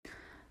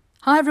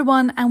Hi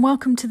everyone, and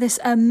welcome to this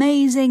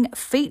amazing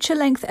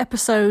feature-length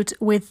episode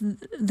with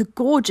the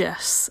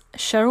gorgeous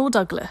Cheryl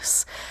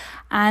Douglas.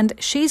 And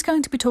she's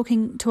going to be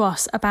talking to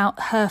us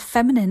about her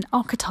feminine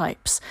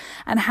archetypes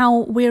and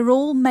how we're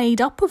all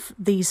made up of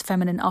these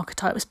feminine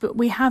archetypes, but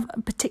we have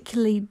a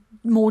particularly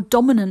more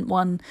dominant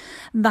one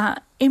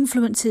that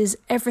influences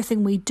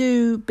everything we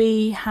do,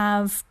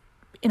 have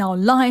in our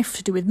life,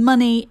 to do with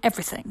money,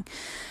 everything.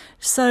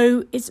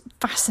 So it's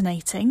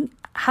fascinating.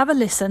 Have a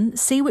listen,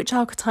 see which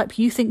archetype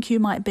you think you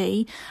might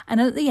be, and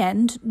at the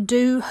end,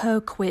 do her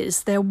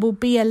quiz. There will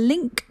be a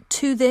link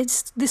to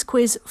this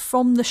quiz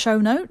from the show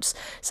notes,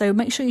 so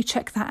make sure you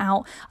check that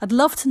out. I'd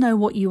love to know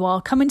what you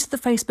are. Come into the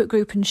Facebook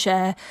group and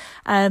share.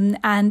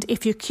 And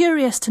if you're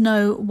curious to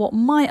know what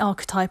my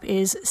archetype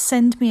is,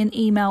 send me an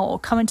email or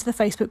come into the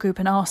Facebook group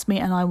and ask me,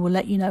 and I will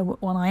let you know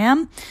what one I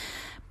am.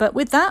 But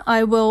with that,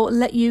 I will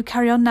let you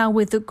carry on now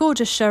with the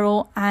gorgeous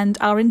Cheryl and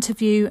our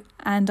interview,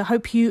 and I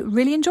hope you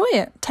really enjoy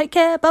it. Take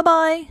care.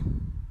 Bye-bye.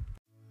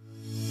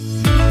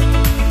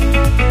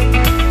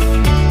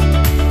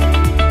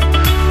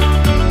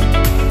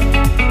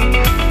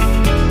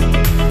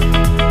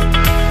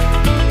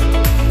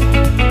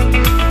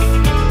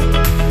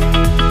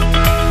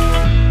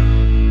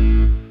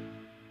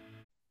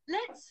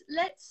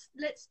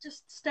 Let's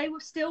just stay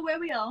still where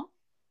we are.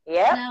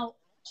 Yeah. Now,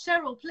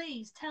 Cheryl,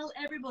 please tell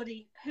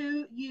everybody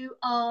who you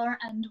are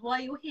and why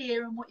you're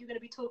here and what you're going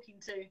to be talking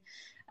to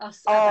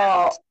us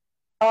about.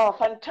 Oh,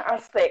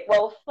 fantastic.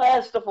 Well,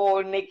 first of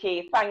all,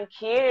 Nikki, thank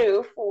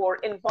you for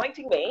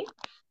inviting me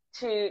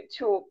to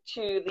talk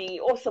to the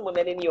awesome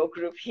women in your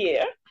group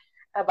here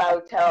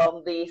about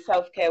the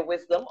self-care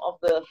wisdom of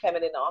the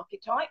feminine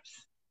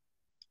archetypes.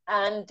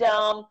 And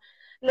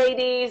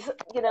ladies,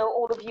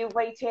 all of you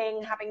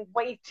waiting, having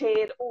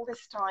waited all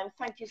this time,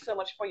 thank you so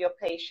much for your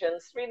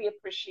patience. Really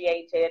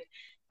appreciate it.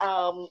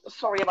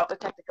 Sorry about the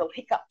technical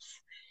hiccups.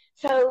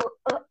 So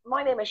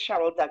my name is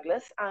Cheryl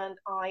Douglas, and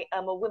I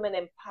am a women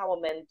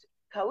empowerment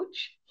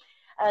coach.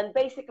 And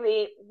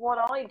basically what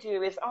I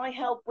do is I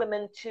help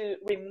women to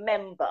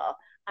remember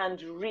and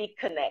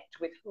reconnect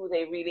with who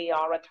they really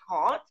are at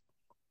heart.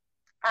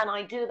 And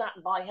I do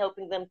that by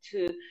helping them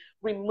to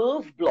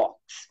remove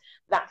blocks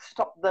that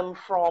stop them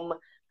from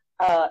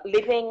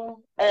living,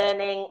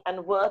 earning,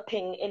 and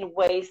working in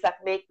ways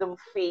that make them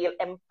feel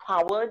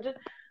empowered,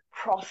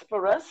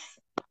 prosperous,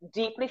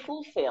 deeply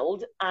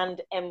fulfilled,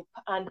 and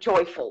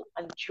joyful.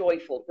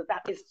 But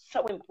that is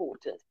so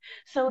important.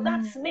 So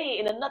that's me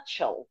in a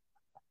nutshell.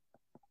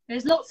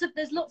 There's lots of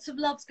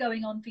loves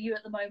going on for you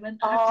at the moment.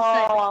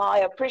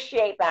 I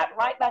appreciate that.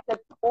 Right back at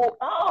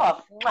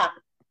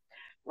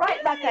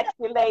right back at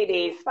you,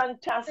 ladies.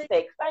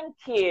 Fantastic. Thank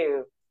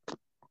you.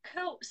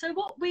 Cool. So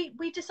what we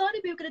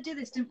decided we were going to do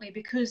this, didn't we?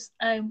 Because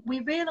we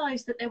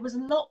realised that there was a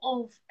lot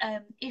of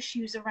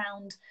issues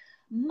around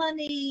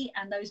money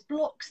and those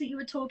blocks that you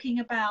were talking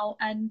about,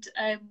 and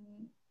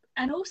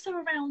also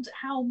around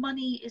how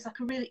money is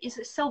is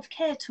a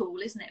self-care tool,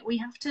 isn't it? We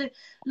have to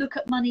look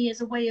at money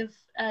as a way of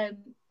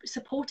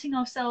supporting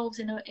ourselves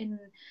in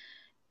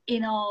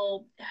our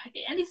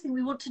anything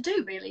we want to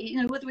do, really.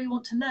 Whether we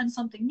want to learn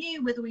something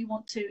new, whether we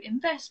want to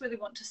invest, whether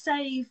we want to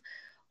save,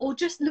 or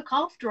just look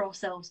after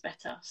ourselves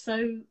better.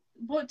 So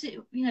what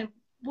do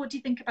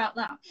you think about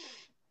that?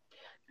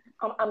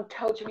 I'm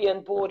totally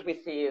on board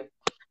with you.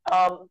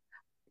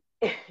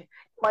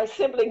 My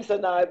siblings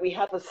and I, we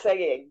have a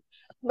saying: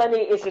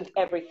 money isn't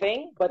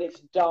everything, but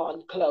it's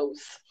darn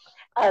close.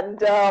 And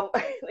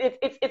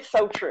it's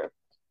so true.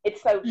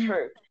 It's so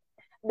true.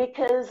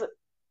 Because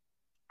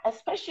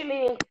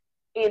especially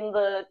in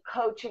the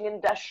coaching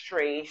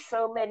industry,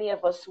 so many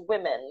of us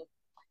women,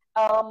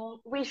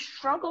 we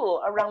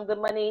struggle around the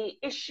money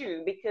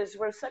issue because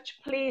we're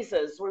such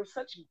pleasers, we're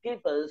such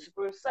givers,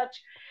 we're such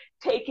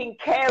taking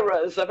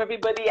carers of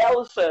everybody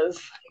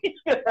else's,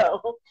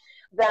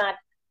 that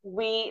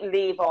we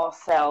leave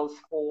ourselves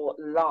for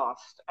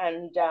last.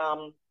 And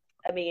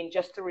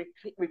just to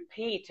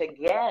repeat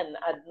again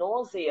ad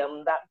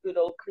nauseum, that good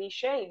old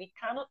cliche: we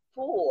cannot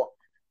pour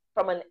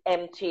from an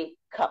empty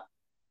cup.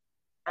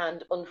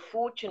 And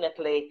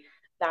unfortunately,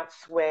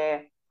 that's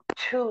where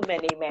too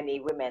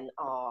many women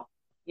are,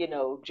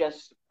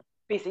 just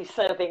busy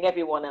serving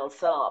everyone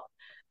else up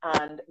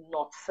and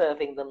not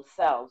serving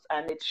themselves.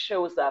 And it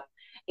shows up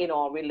in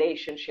our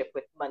relationship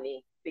with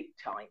money big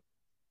time.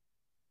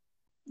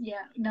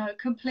 Yeah, no,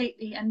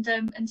 completely.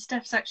 And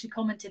Steph's actually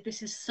commented,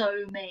 this is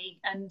so me.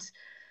 And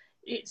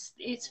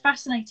it's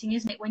fascinating,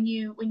 isn't it? When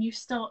you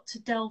start to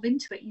delve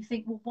into it, you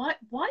think, well,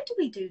 why do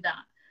we do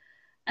that?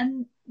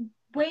 And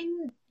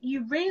when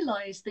you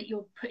realize that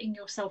you're putting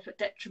yourself at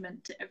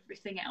detriment to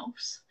everything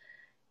else,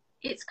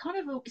 it's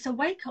it's a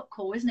wake-up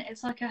call, isn't it?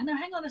 It's like, no,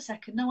 hang on a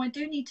second. No, I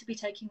do need to be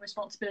taking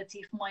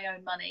responsibility for my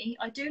own money.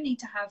 I do need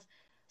to have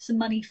some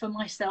money for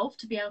myself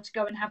to be able to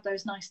go and have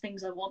those nice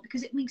things I want,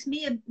 because it makes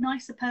me a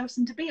nicer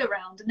person to be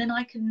around, and then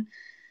I can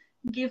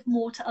give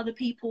more to other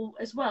people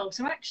as well.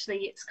 So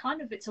actually it's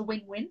a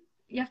win-win.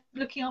 You're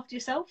looking after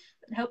yourself,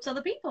 it helps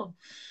other people.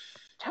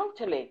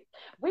 Totally.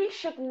 We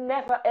should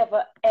never,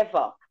 ever,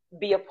 ever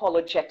be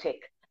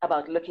apologetic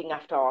about looking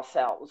after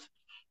ourselves.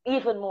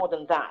 Even more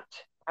than that,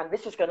 and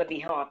this is going to be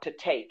hard to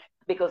take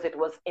because it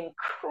was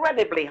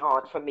incredibly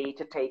hard for me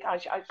to take.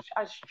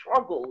 I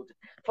struggled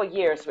for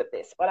years with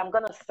this, but I'm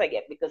going to say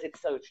it because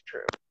it's so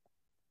true.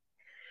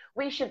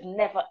 We should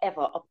never,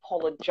 ever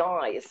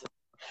apologize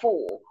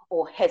for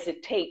or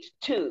hesitate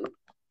to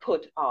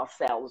put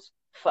ourselves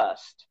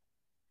first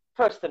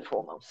and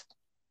foremost.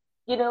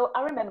 You know,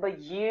 I remember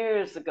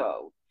years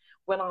ago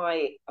when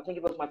I think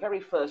it was my very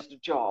first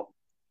job,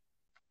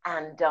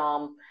 and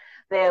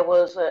there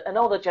was an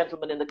older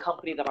gentleman in the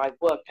company that I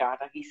worked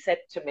at, and he said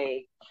to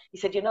me, he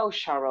said, you know,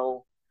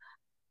 Cheryl,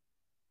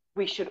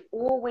 we should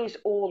always,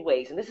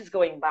 and this is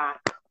going back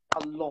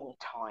a long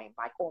time,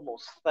 like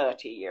almost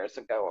 30 years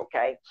ago,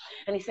 okay?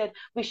 And he said,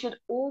 we should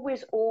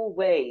always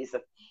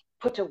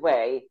put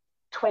away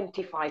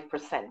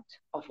 25%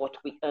 of what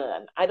we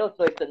earn. I don't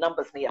know if the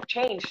numbers may have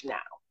changed now,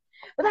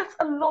 but that's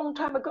a long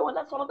time ago. And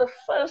that's one of the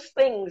first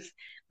things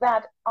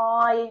that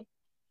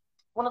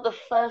one of the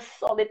first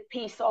solid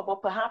piece of, or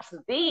perhaps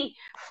the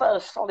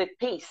first solid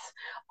piece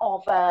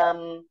of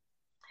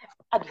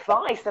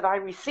advice that I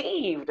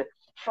received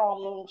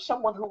from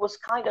someone who was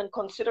kind and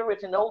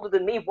considerate and older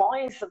than me,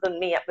 wiser than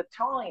me at the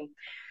time,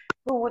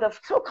 who would have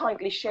so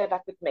kindly shared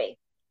that with me.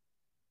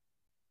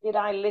 Did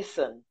I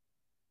listen?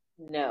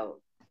 No.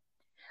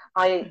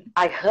 I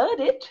heard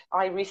it,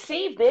 I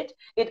received it,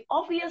 it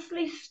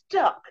obviously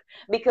stuck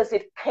because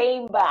it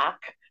came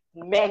back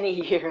many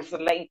years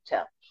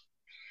later.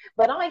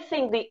 But I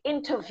think the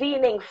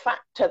intervening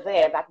factor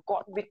there that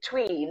got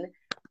between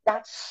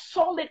that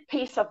solid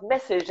piece of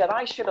message that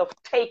I should have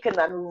taken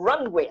and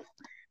run with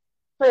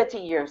 30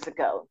 years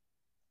ago,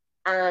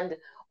 and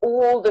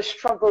all the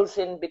struggles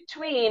in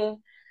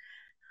between,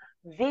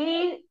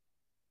 the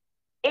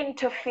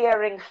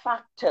interfering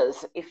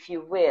factors, if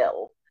you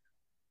will,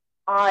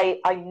 I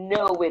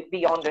know it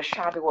beyond a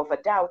shadow of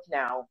a doubt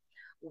now,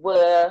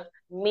 were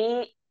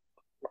me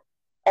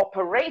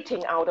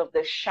operating out of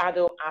the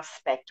shadow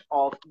aspect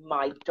of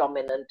my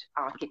dominant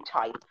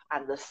archetype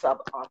and the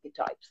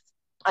sub-archetypes.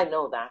 I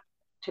know that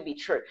to be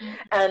true.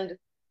 And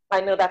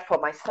I know that for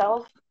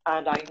myself,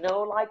 and I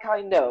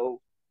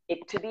know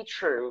it to be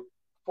true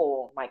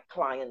for my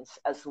clients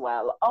as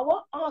well.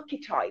 Our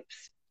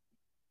archetypes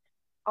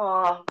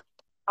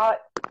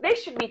they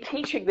should be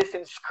teaching this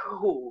in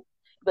school.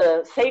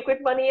 The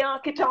sacred money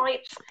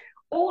archetypes,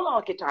 all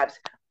archetypes,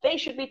 they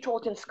should be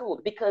taught in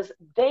school because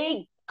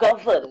they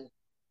govern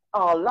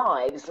our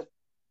lives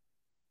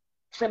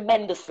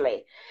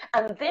tremendously.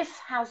 And this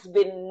has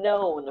been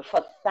known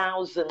for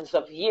thousands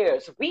of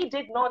years. We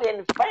did not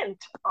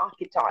invent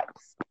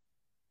archetypes.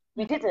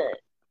 We didn't.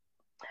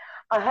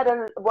 I had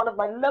one of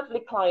my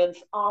lovely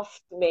clients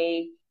asked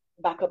me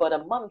back about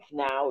a month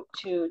now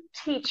to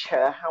teach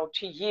her how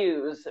to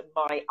use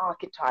my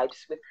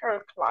archetypes with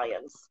her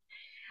clients.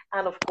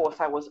 And of course,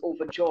 I was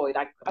overjoyed.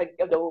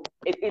 You know,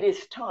 it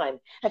is time.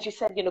 And she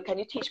said, you know, can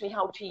you teach me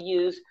how to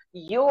use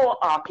your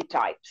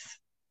archetypes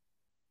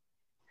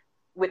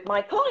with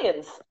my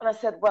clients? And I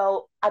said,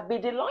 well, I'd be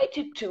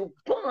delighted to,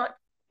 but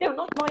they're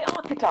not my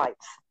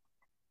archetypes.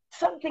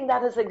 Something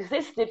that has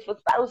existed for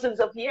thousands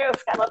of years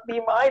cannot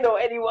be mine or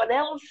anyone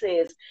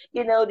else's.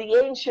 You know,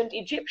 the ancient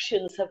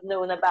Egyptians have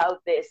known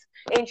about this.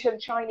 Ancient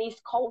Chinese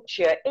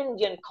culture,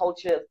 Indian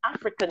culture,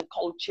 African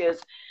cultures,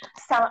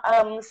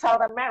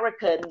 South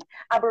American,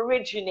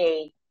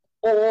 Aborigine,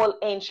 all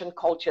ancient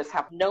cultures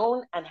have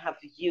known and have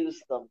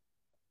used them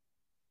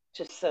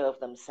to serve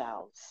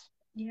themselves.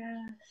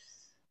 Yes.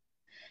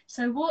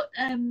 So what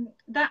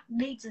that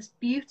leads us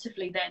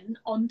beautifully then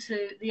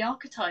onto the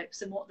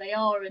archetypes and what they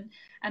are,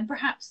 and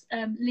perhaps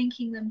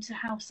linking them to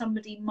how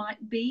somebody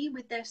might be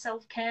with their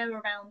self-care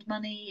around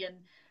money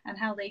and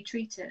how they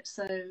treat it.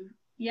 So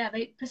yeah,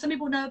 some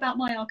people know about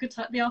my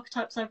archetype, the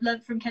archetypes I've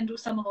learned from Kendall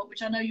Summerholt,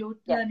 which I know you're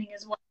learning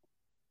as well.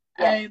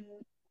 Yes.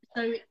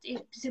 So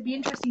it'd be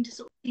interesting to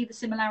sort of see the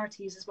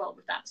similarities as well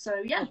with that. So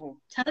yeah,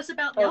 tell us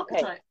about the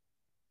archetype.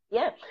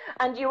 Yeah,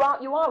 and you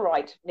are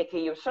right, Nikki.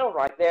 You're so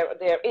right.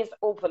 There is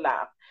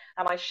overlap,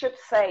 and I should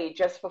say,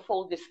 just for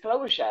full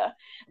disclosure,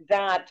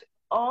 that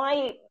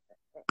I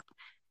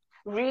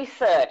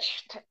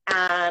researched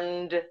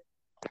and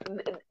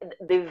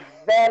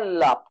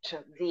developed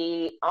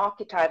the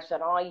archetypes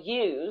that I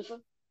use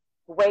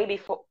way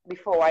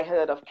before I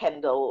heard of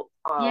Kendall.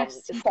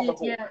 Yes, you did,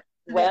 yeah.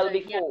 Well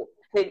before.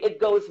 Yeah. It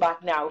goes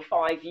back now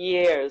 5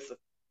 years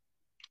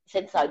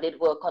since I did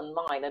work on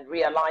mine, and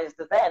realized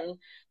then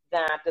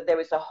that there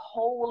is a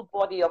whole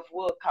body of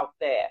work out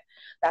there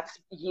that's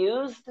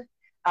used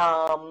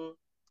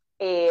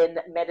in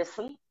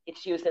medicine,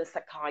 it's used in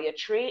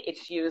psychiatry,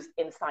 it's used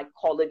in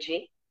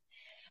psychology.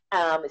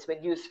 It's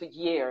been used for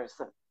years,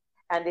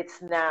 and it's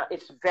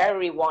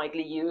very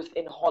widely used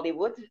in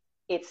Hollywood.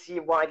 It's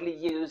widely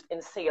used in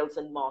sales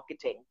and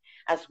marketing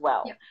as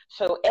well. Yep.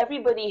 So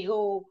everybody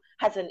who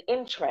has an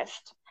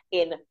interest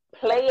in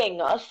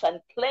playing us and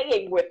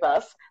playing with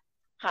us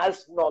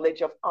has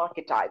knowledge of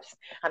archetypes.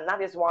 And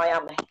that is why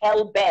I'm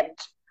hell-bent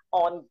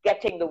on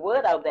getting the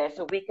word out there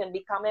so we can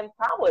become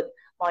empowered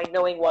by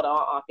knowing what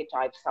our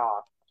archetypes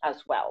are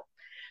as well.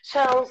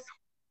 So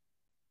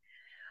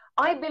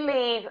I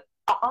believe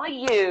I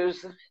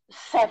use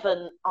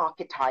 7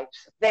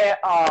 archetypes. There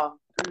are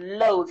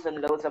loads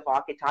and loads of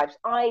archetypes.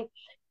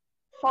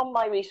 From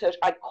my research,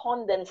 I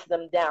condense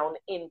them down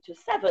into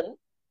 7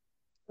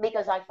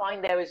 because I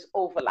find there is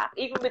overlap,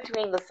 even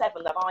between the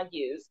 7 that I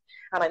use,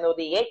 and I know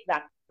the 8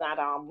 that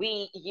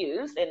we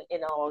use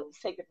in our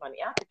Sacred Money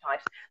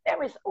archetypes,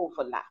 there is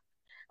overlap.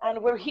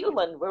 And we're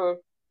human,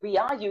 we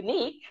are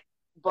unique,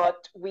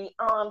 but we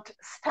aren't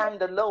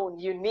standalone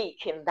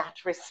unique in that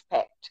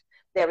respect.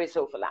 There is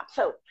overlap.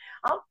 So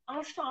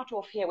I'll start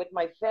off here with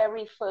my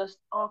very first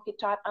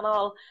archetype, and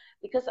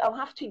because I'll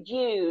have to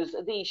use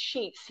these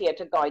sheets here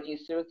to guide you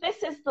through.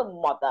 This is the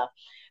mother,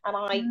 and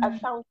I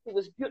found she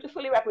was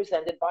beautifully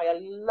represented by a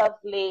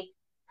lovely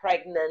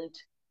pregnant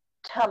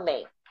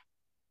tummy.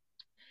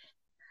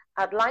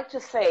 I'd like to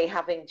say,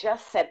 having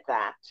just said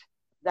that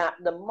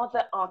the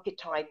mother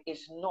archetype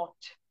is not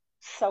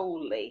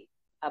solely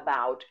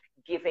about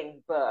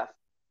giving birth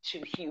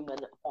to human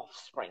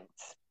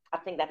offsprings. I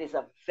think that is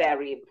a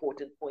very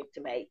important point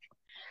to make,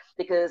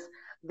 because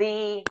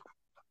the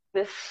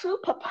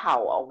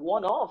superpower,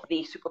 one of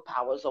the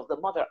superpowers of the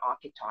mother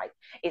archetype,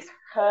 is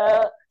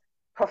her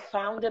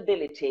profound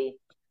ability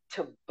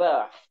to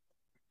birth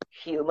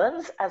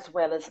humans as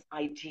well as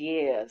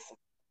ideas.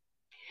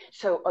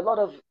 So a lot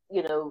of,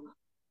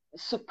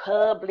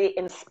 superbly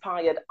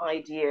inspired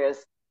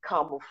ideas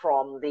come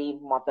from the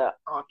mother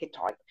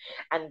archetype.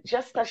 And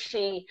just as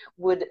she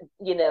would,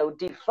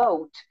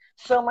 devote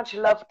so much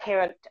love,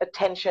 care,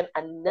 attention,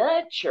 and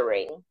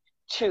nurturing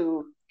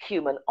to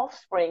human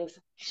offsprings,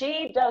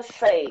 she does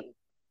same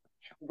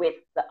with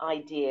the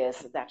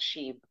ideas that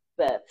she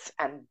births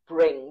and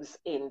brings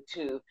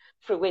into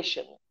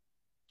fruition.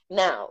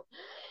 Now,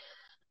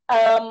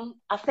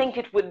 I think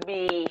it would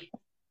be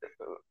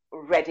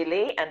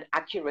readily and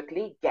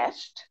accurately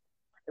guessed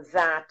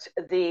that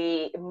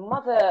the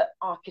mother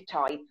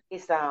archetype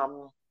is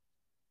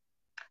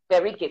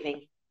very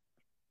giving,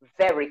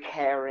 very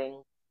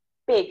caring,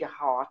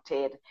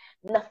 big-hearted.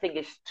 Nothing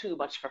is too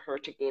much for her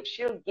to give.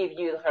 She'll give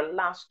you her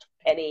last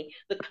penny,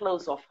 the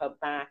clothes off her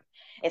back,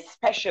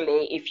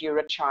 especially if you're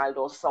a child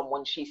or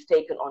someone she's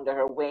taken under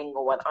her wing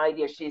or an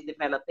idea she's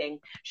developing.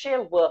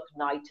 She'll work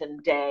night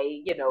and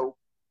day,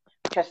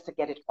 just to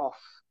get it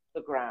off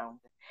the ground.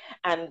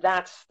 And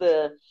that's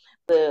the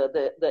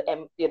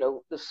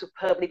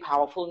superbly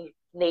powerful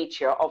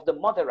nature of the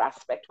mother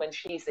aspect when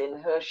she's in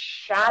her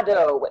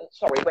shadow,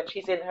 when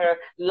she's in her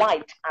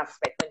light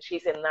aspect, when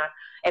she's in that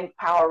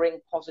empowering,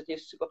 positive,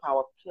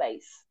 superpower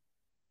place.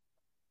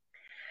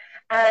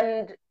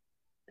 And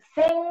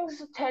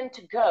things tend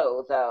to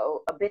go,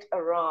 though, a bit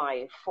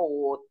awry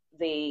for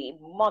the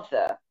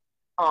mother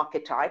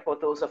archetype, or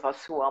those of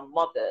us who are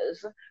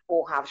mothers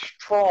or have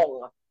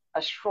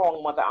a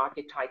strong mother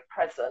archetype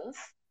presence,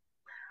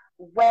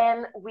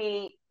 when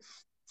we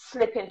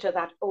slip into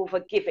that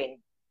overgiving.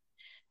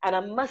 And I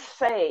must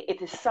say,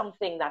 it is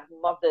something that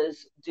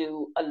mothers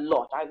do a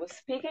lot. I was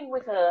speaking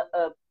with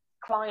a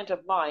client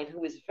of mine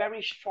who is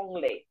very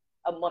strongly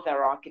a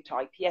mother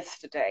archetype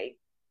yesterday.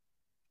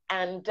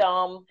 And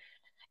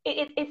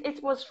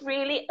it was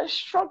really a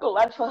struggle.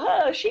 And for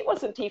her, she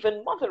wasn't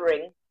even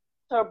mothering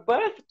her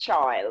birth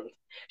child.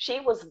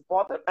 She was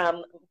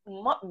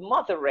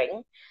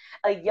mothering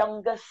a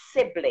younger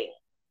sibling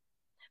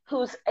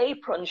whose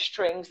apron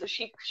strings that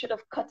she should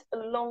have cut a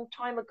long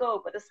time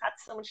ago, but has had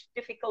so much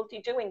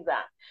difficulty doing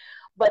that.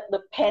 But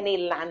the penny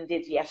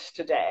landed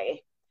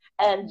yesterday.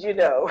 And,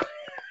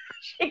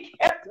 she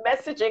kept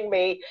messaging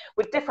me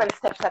with different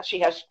steps that she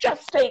has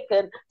just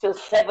taken to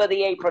sever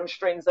the apron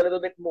strings a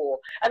little bit more.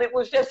 And it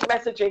was just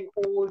messaging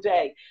all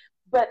day.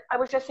 But I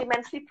was just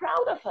immensely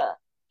proud of her.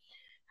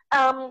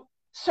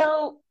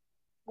 So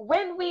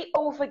when we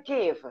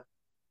overgive,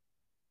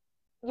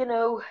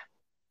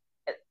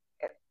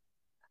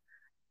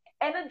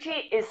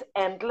 energy is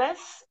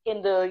endless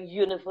in the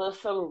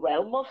universal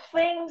realm of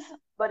things,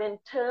 but in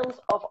terms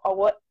of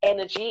our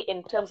energy,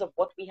 in terms of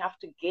what we have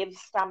to give,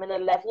 stamina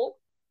level,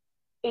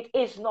 it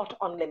is not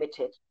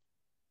unlimited.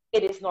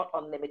 It is not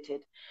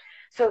unlimited.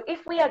 So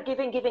if we are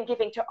giving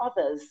to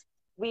others,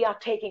 we are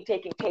taking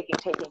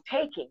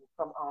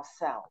from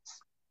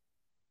ourselves.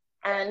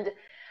 And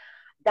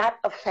that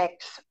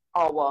affects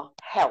our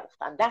health.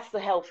 And that's the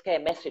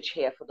healthcare message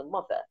here for the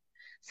mother.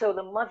 So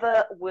the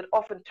mother would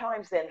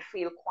oftentimes then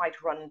feel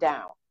quite run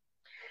down.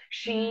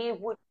 She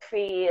would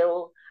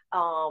feel,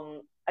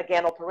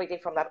 again, operating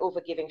from that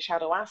overgiving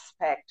shadow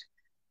aspect,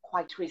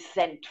 quite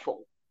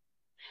resentful,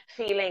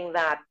 feeling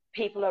that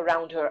people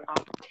around her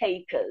are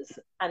takers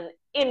and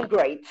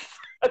ingrates.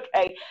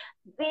 Okay,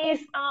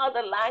 these are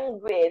the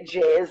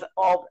languages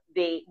of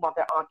the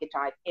mother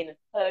archetype in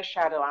her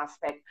shadow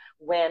aspect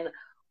when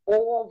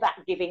all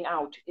that giving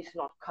out is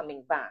not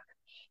coming back.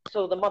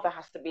 So the mother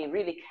has to be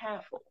really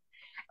careful.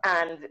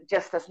 And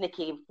just as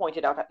Nikki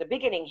pointed out at the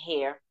beginning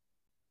here,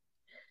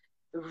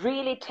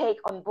 really take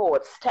on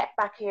board, step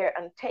back here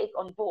and take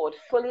on board,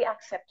 fully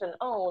accept and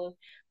own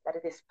that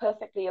it is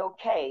perfectly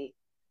okay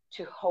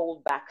to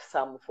hold back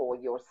some for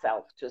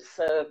yourself, to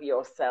serve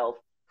yourself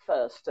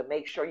first to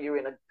make sure you're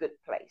in a good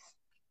place.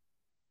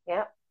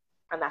 Yeah.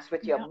 And that's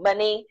with your Yeah.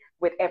 money,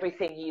 with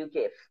everything you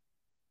give.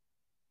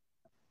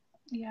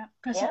 Yeah.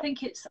 Because Yeah. I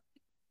think it's,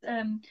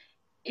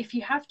 if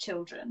you have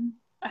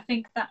children, I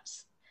think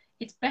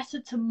it's better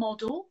to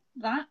model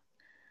that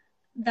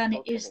than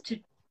it is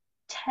to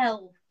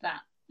tell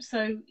that.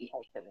 So,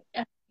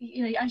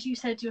 you know, as you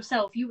said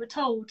yourself, you were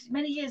told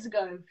many years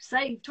ago,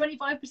 save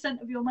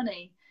 25% of your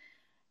money,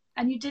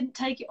 and you didn't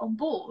take it on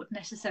board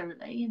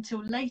necessarily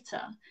until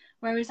later.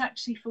 Whereas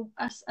actually for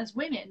us as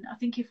women, I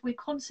think if we're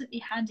constantly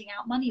handing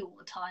out money all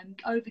the time,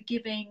 over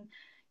giving,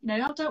 you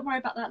know, oh, don't worry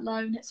about that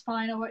loan, it's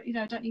fine, or, you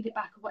know, don't need it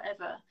back or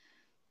whatever,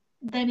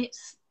 then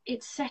it's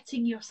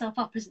setting yourself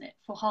up, isn't it,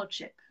 for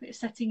hardship. It's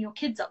setting your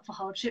kids up for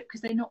hardship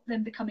because they're not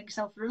then becoming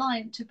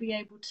self-reliant to be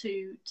able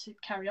to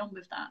carry on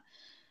with that.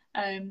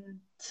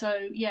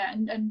 So yeah,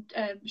 and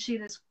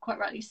Sheila's quite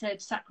rightly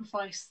said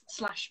sacrifice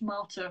 /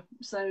 martyr.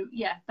 So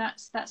yeah,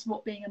 that's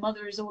what being a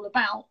mother is all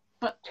about.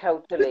 But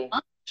totally,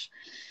 much,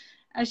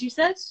 as you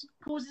said,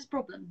 causes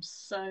problems.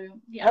 So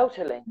yeah,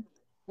 totally,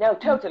 no,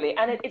 totally,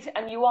 and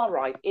and you are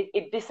right.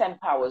 It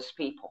disempowers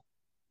people.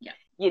 Yeah.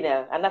 You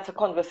know, and that's a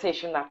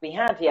conversation that we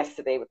had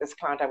yesterday with this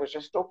client I was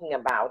just talking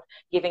about.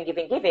 Giving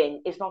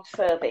is not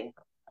serving.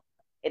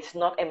 It's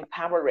not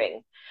empowering.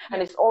 Yeah.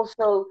 And it's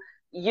also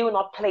you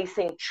not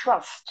placing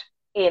trust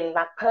in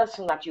that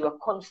person that you are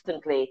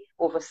constantly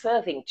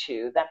over-serving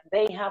to, that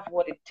they have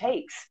what it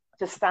takes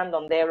to stand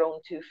on their own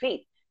 2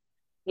 feet.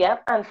 Yeah.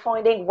 And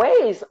finding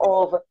ways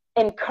of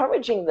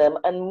encouraging them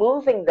and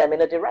moving them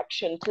in a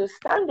direction to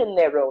stand on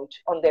their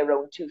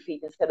own 2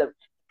 feet instead of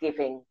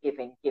giving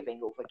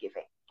over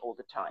giving all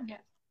the time. Yeah.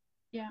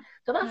 Yeah.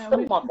 So that's the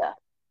mother.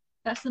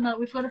 That's the mother.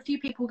 We've got a few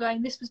people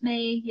going, this was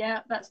me.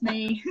 Yeah, that's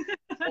me.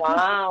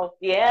 Wow.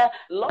 Yeah.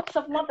 Lots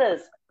of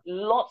mothers.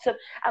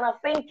 And I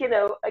think, you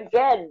know,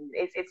 again,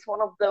 it's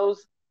one of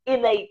those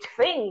innate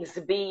things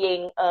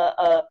being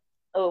a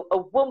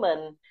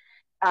woman.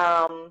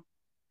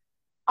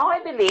 I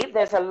believe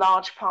there's a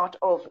large part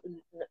of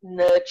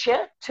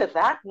nurture to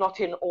that, not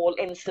in all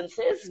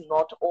instances.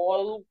 Not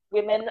all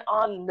women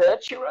are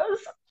nurturers.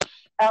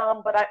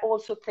 But I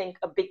also think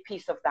a big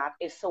piece of that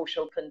is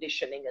social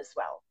conditioning as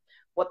well,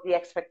 what the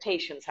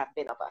expectations have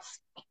been of us.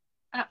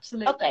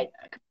 Absolutely. Okay.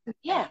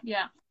 Yeah.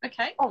 Yeah.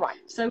 Okay. All right.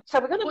 So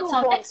we're going to move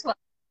on. Next one?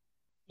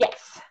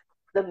 Yes.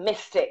 The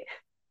mystic.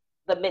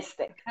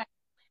 Okay.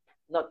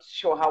 Not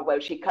sure how well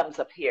she comes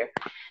up here.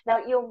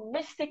 Now, your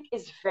mystic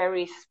is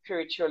very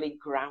spiritually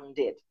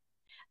grounded,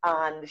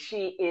 and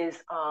she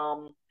is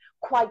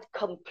quite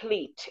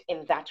complete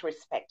in that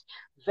respect.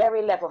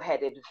 Very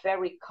level-headed,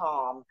 very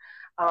calm,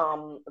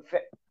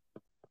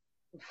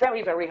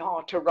 very, very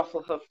hard to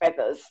ruffle her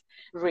feathers,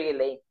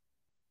 really.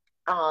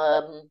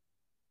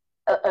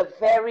 A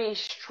very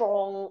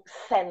strong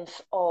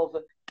sense of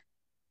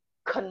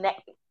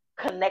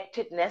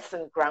connectedness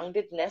and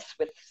groundedness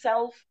with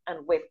self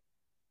and with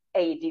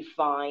a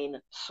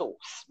divine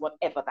source,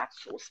 whatever that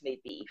source may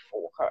be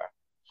for her.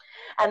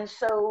 And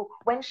so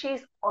when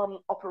she's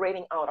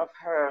operating out of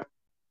her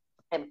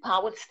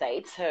empowered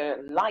states, her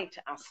light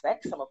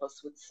aspect, some of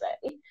us would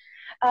say,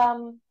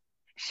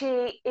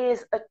 she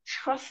is a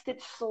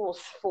trusted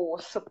source for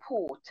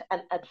support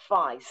and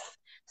advice.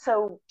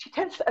 So she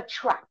tends to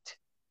attract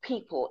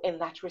people in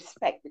that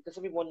respect because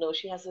everyone knows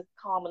she has a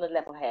calm and a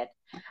level head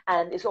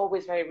and is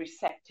always very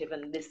receptive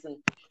and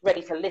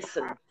ready to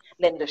listen,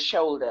 lend a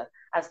shoulder,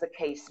 as the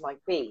case might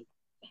be.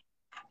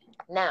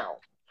 Now,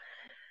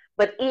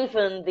 but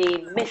even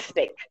the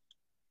mystic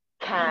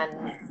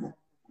can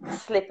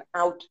slip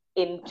out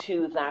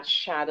into that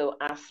shadow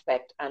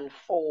aspect and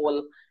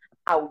fall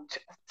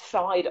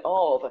outside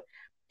of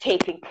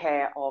taking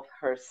care of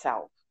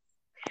herself.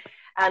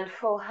 And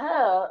for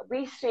her,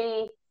 we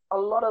see a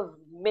lot of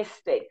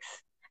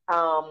mystics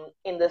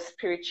in the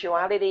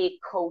spirituality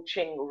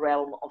coaching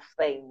realm of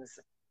things,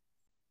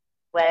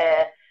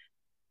 where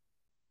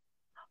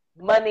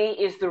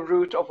money is the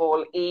root of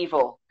all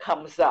evil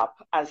comes up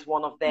as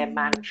one of their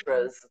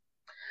mantras,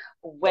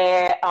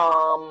 where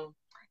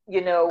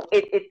you know,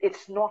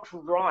 it's not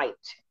right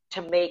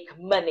to make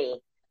money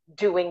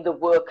doing the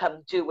work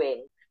I'm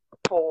doing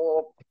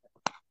for,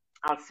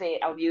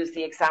 I'll use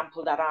the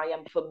example that I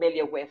am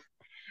familiar with.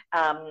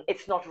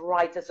 It's not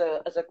right as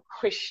a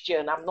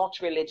Christian. I'm not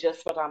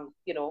religious, but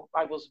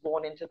I was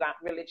born into that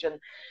religion.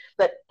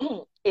 But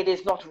it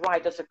is not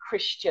right as a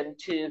Christian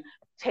to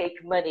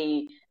take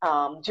money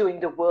doing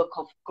the work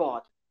of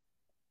God.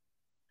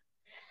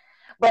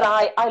 But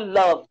I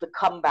love the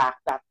comeback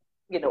that,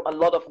 a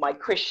lot of my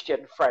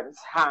Christian friends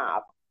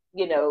have.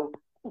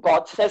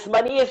 God says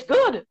money is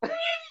good.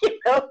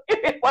 If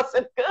it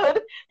wasn't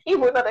good, he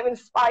would not have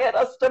inspired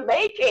us to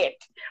make it.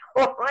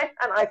 All right?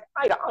 And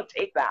I'll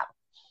take that.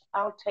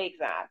 I'll take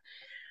that.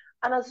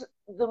 And as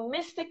the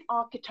mystic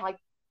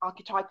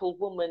archetypal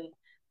woman,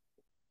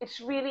 it's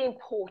really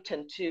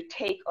important to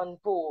take on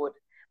board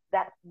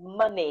that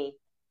money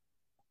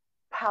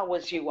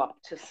powers you up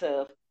to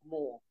serve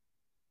more.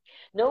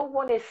 No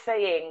one is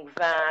saying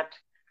that,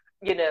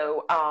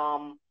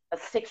 a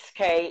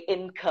 6K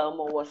income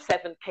or a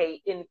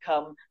 7K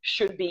income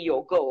should be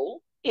your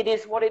goal. It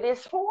is what it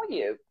is for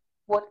you.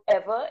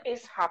 Whatever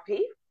is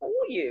happy for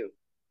you,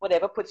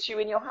 whatever puts you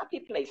in your happy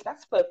place,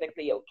 that's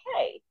perfectly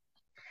okay.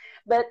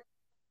 But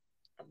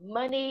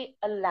money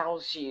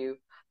allows you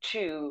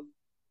to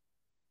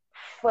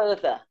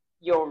further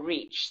your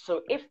reach.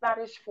 So if that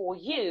is for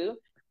you,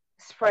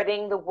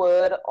 spreading the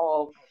word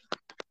of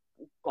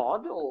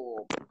God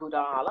or Buddha,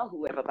 Allah,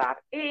 whoever that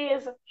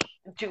is,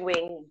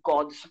 doing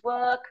God's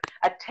work,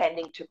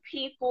 attending to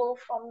people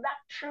from that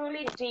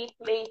truly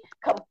deeply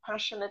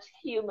compassionate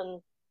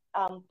human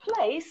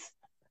place,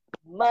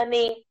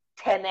 money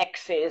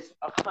 10x's,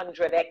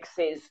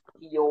 100x's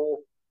your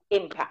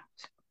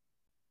impact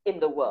in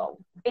the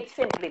world. It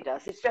simply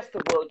does. It's just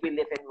the world we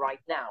live in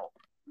right now.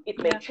 It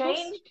may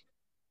change,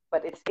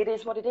 but it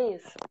is what it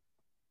is.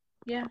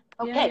 Yeah.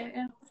 Okay.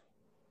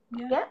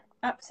 Yeah.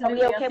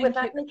 Absolutely. Are we okay with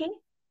that, Nikki?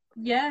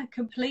 Yeah,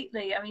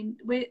 completely. I mean,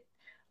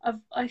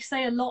 I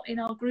say a lot in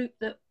our group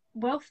that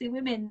wealthy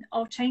women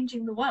are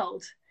changing the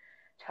world.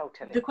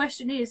 Totally. The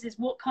question is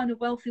what kind of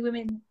wealthy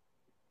women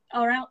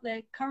are out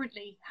there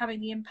currently having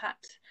the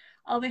impact?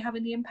 Are they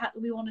having the impact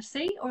that we want to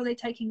see, or are they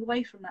taking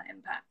away from that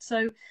impact?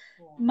 So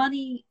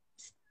money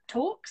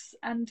talks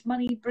and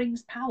money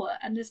brings power.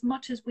 And as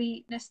much as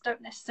we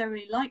don't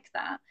necessarily like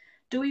that,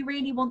 do we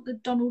really want the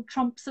Donald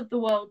Trumps of the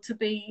world to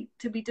be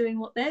doing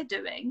what they're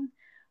doing?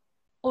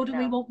 Or do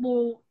we want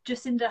more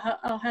Jacinda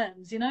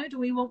Ardern's, you know? Do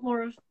we want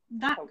more of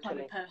that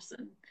kind of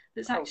person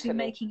that's actually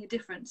making a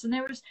difference? And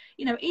there is,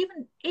 you know,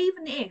 even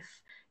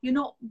if you're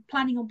not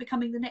planning on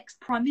becoming the next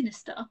prime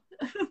minister,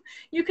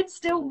 you can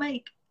still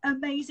make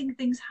amazing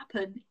things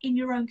happen in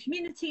your own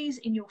communities,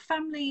 in your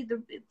family,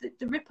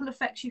 the ripple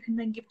effects you can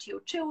then give to your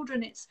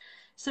children.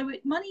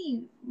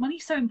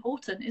 Money's so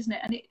important, isn't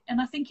it? And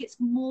I think it's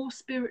more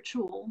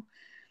spiritual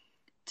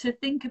to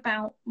think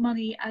about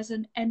money as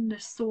an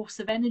endless source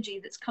of energy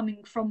that's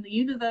coming from the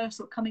universe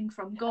or coming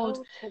from God.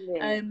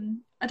 I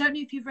don't know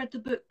if you've read the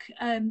book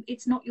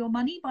It's Not Your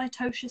Money by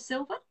Tosha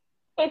Silver.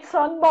 It's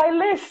on my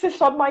list.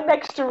 It's on my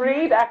next to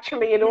read,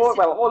 actually, in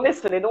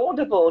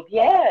Audible.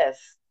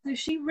 Yes. So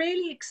she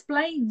really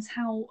explains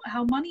how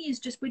money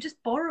is we're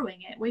just borrowing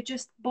it. We're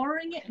just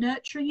borrowing it,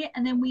 nurturing it,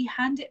 and then we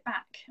hand it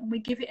back and we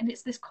give it, and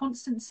it's this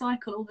constant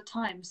cycle all the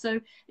time. So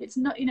it's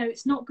not, you know,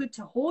 it's not good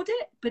to hoard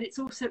it, but it's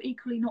also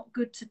equally not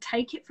good to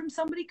take it from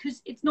somebody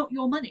because it's not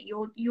your money.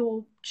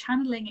 You're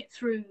channeling it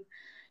through.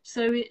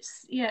 So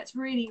it's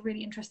really,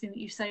 really interesting that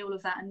you say all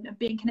of that, and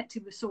being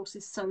connected with source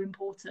is so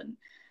important.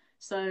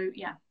 So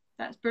yeah,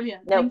 that's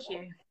brilliant. Thank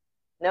you.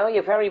 No,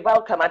 you're very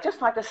welcome. I'd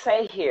just like to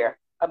say here,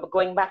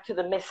 going back to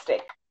the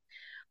mystic,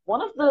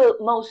 one of the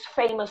most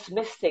famous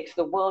mystics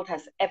the world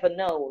has ever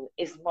known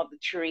is Mother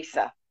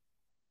Teresa.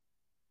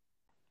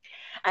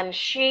 And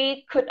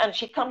she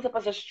comes up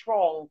as a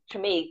strong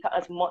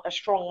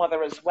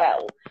mother as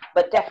well,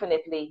 but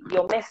definitely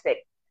your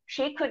mystic.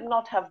 She could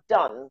not have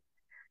done,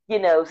 you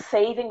know,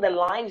 saving the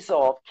lives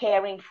of,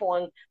 caring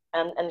for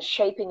and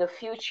shaping a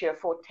future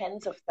for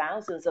tens of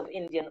thousands of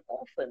Indian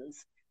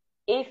orphans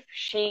if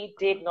she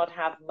did not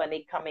have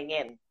money coming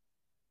in.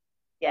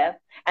 Yeah.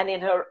 And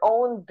in her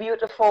own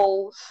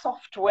beautiful,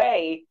 soft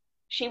way,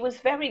 she was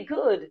very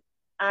good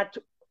at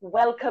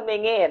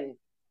welcoming in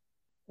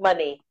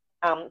money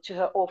to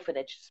her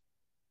orphanages.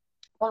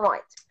 All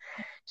right.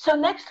 So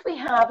next we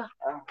have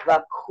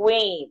the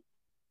Queen.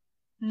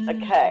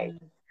 Okay.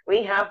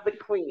 We have the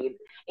Queen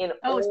in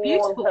all it's a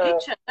beautiful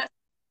picture. That's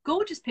a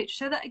gorgeous picture.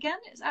 Show that again.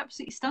 It's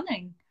absolutely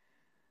stunning.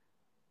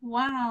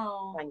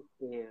 Wow. Thank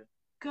you.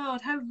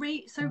 God, how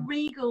so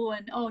regal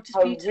and just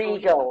how beautiful.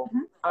 Regal. Mm-hmm.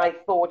 I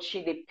thought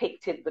she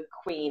depicted the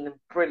Queen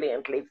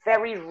brilliantly.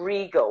 Very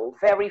regal,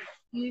 very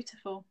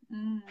beautiful,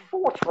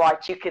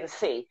 forthright, you can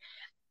see.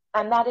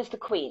 And that is the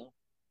Queen.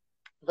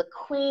 The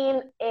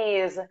Queen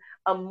is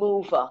a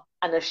mover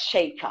and a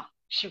shaker.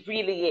 She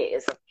really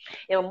is.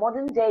 You know,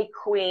 modern day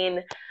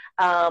Queen,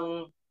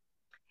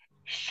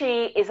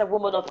 she is a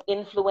woman of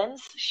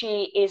influence.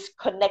 She is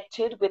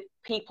connected with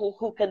people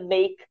who can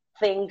make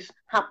things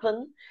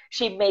happen.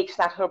 She makes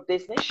that her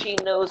business. She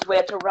knows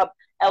where to rub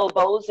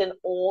elbows in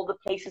all the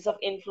places of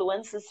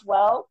influence as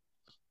well.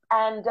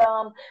 And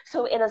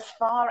so in as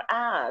far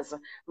as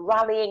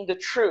rallying the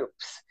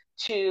troops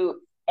to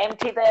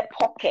empty their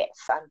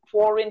pockets and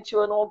pour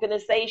into an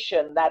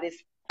organization that is,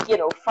 you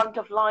know, front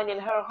of line in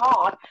her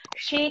heart,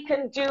 she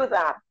can do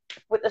that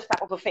with the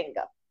snap of a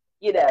finger.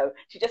 You know,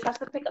 she just has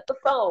to pick up the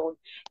phone.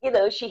 You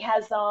know, she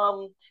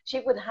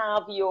would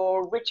have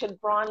your Richard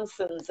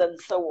Bransons and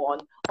so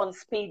on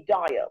speed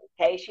dial.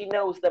 Okay, she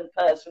knows them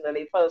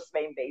personally, first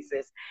name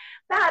basis.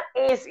 That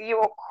is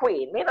your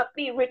Queen. May not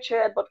be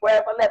Richard, but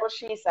wherever level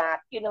she's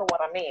at, you know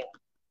what I mean.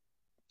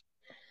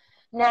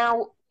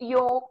 Now,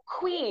 your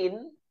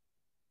Queen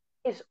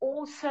is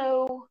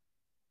also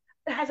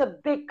has a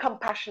big,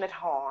 compassionate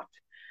heart.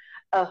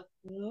 A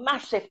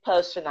massive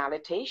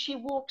personality. She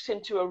walks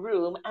into a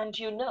room and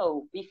you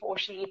know before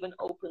she even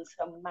opens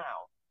her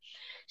mouth.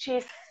 She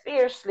is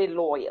fiercely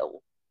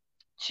loyal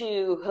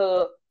to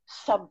her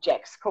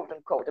subjects, quote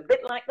unquote, a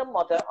bit like the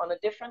mother on a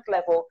different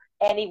level,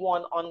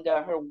 anyone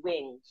under her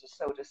wings,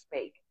 so to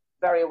speak,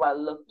 very well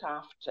looked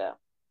after.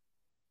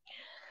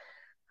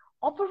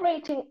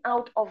 Operating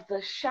out of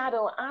the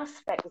shadow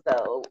aspect,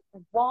 though,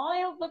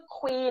 while the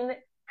queen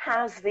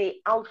has the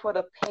outward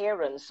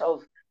appearance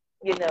of,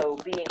 you know,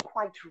 being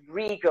quite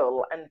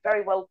regal and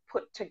very well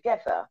put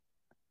together,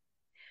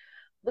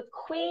 the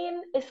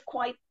queen is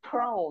quite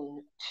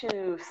prone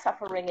to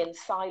suffering in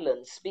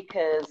silence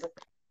because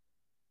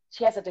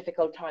she has a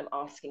difficult time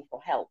asking for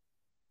help.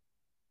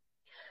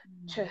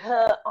 To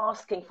her,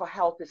 asking for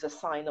help is a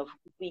sign of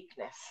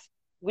weakness.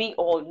 We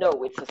all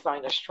know it's a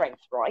sign of strength,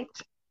 right?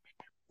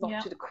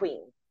 Not to the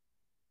queen.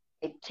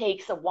 It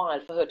takes a while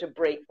for her to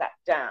break that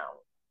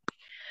down.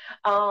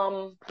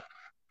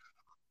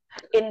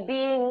 In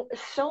being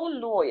so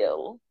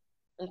loyal,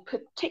 and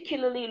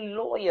particularly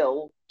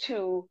loyal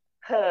to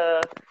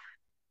her,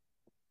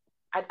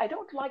 I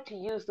don't like to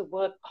use the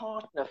word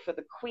partner for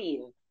the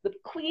queen. The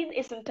queen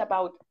isn't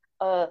about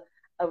a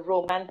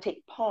romantic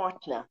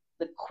partner.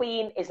 The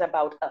queen is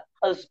about a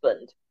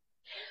husband.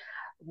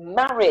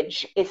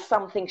 Marriage is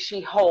something she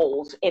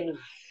holds in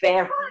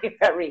very,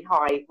 very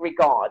high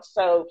regard.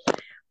 So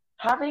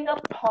having a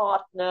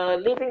partner,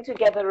 living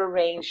together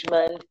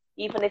arrangement,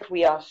 even if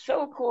we are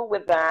so cool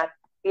with that,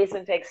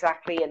 isn't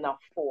exactly enough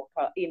for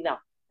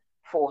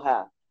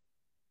her.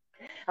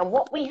 And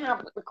what we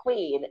have with the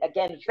queen,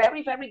 again,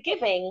 very, very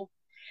giving,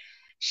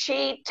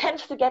 she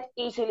tends to get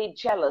easily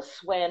jealous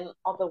when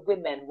other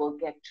women will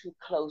get too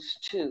close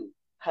to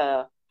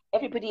her.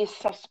 Everybody is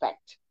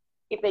suspect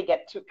if they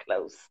get too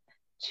close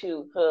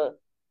to her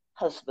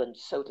husband,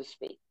 so to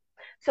speak.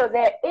 So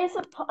there is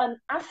an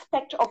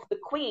aspect of the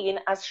queen,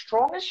 as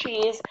strong as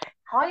she is,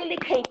 highly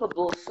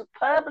capable,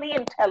 superbly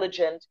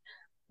intelligent,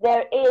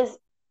 there is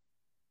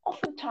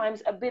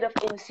oftentimes a bit of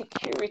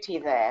insecurity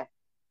there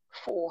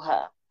for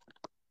her.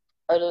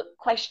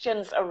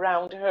 Questions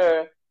around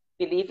her,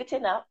 believe it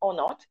or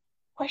not,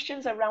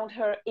 questions around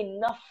her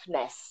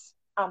enoughness.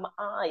 Am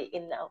I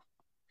enough?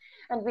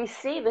 And we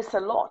see this a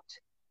lot,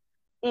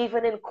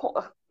 even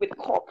with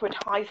corporate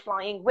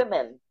high-flying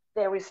women.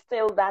 There is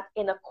still that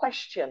inner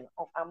question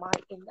of, am I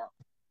enough?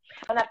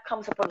 And that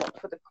comes up a lot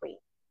for the queen.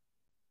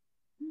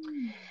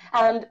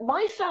 And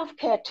my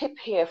self-care tip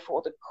here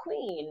for the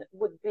queen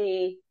would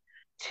be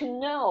to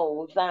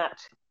know that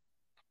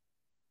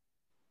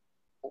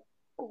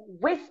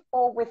with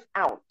or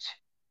without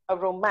a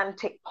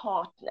romantic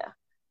partner,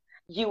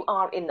 you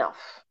are enough.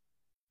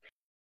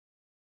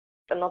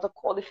 Another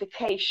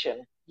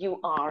qualification, you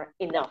are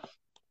enough.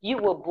 You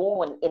were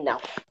born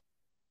enough.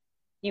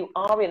 You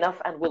are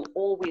enough and will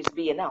always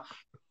be enough.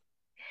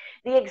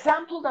 The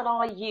example that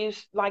I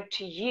like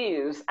to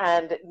use,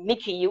 and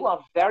Nikki, you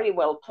are very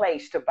well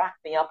placed to back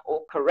me up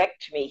or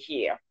correct me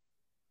here,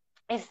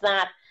 is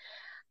that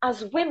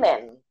as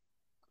women,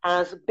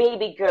 as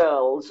baby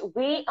girls,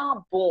 we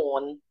are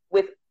born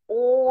with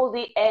all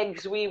the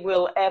eggs we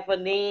will ever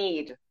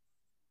need.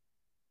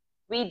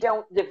 We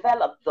don't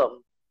develop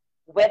them.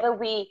 Whether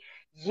we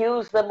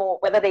use them or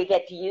whether they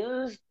get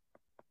used,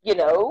 you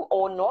know,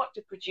 or not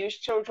to produce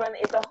children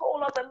is a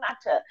whole other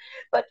matter.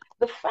 But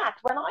the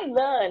fact, when I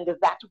learned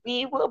that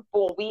we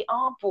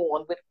are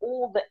born with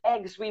all the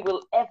eggs we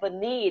will ever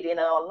need in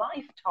our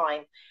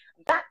lifetime,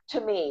 that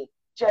to me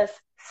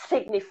just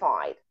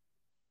signified,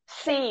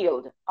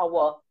 sealed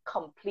our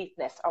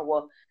completeness,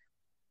 our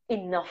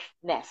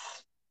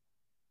enoughness.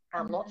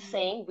 I'm not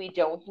saying we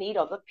don't need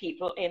other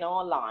people in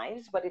our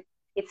lives, but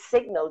it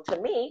signaled to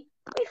me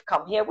we've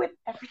come here with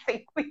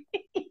everything we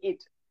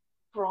need,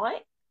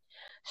 right?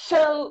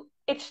 So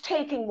it's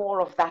taking more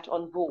of that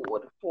on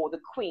board for the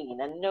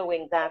queen and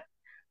knowing that,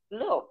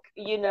 look,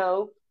 you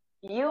know,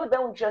 you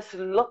don't just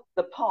look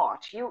the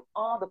part, you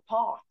are the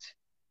part.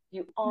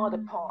 You are the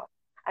part.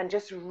 And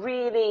just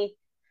really,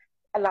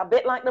 a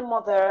bit like the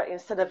mother,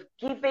 instead of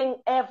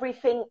giving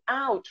everything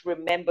out,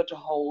 remember to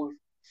hold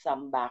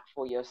some back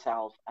for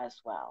yourself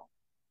as well.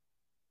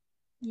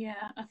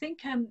 Yeah, I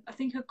think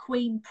a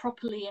queen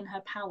properly in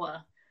her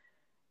power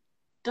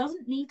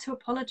doesn't need to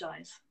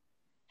apologize.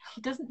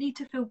 She doesn't need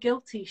to feel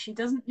guilty. She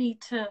doesn't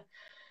need to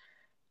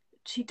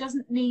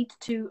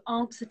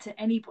answer to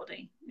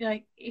anybody.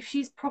 Like, if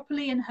she's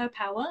properly in her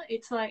power,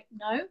 it's like,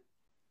 no,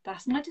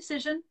 that's my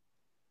decision.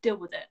 Deal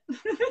with it.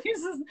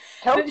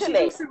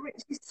 Totally.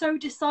 But she's so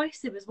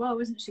decisive as well,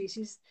 isn't she?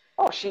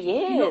 She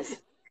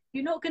is.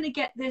 You're not going to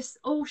get this.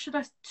 Oh, should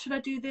I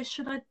do this?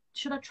 Should I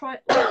try?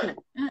 I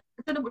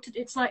don't know what to do.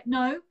 It's like,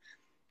 no,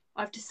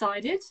 I've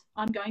decided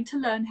I'm going to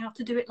learn how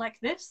to do it like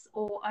this,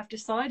 or I've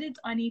decided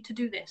I need to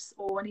do this,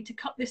 or I need to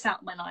cut this out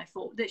of my life,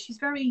 or that she's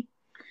very.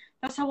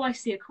 That's how I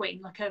see a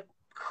queen, like a.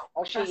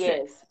 Oh, she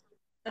is.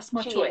 That's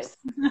my choice.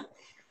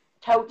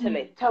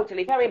 Totally,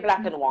 very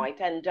black and white,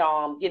 and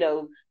you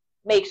know,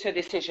 makes her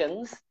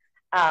decisions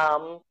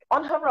on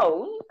her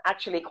own.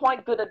 Actually,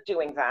 quite good at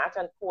doing that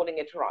and calling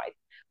it right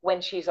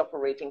when she's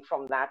operating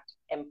from that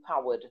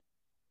empowered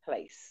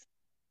place.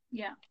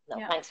 Yeah.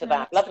 No, thanks for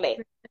that. Lovely.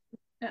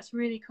 That's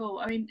really cool.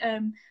 I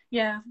mean,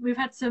 yeah, we've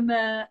had some.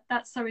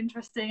 That's so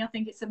interesting. I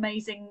think it's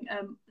amazing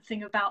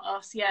thing about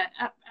us. Yeah,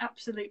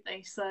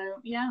 absolutely. So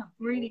yeah,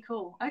 really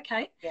cool.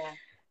 Okay, Yeah,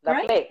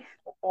 great. lovely.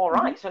 All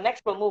Mm-hmm. right, so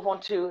next we'll move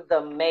on to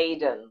the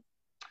maiden.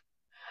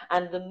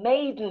 And the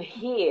maiden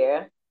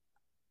here,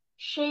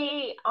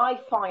 I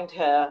find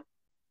her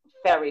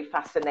very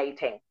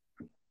fascinating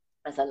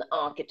as an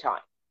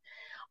archetype.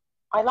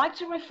 I like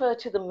to refer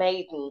to the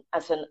maiden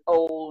as an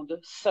old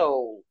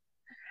soul.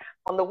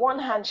 On the one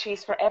hand,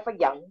 she's forever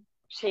young.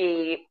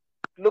 She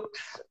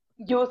looks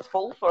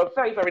youthful for a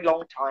very, very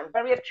long time,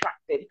 very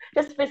attractive,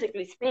 just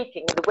physically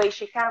speaking, the way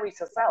she carries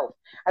herself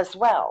as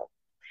well.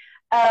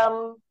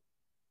 But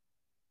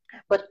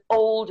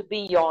old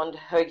beyond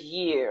her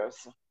years.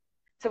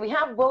 So we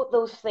have both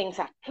those things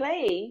at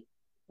play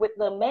with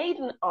the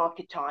maiden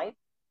archetype,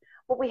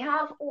 but we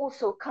have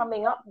also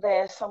coming up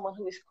there someone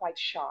who is quite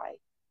shy,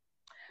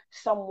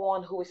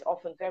 someone who is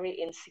often very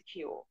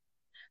insecure,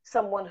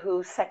 someone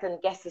who second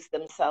guesses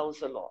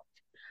themselves a lot,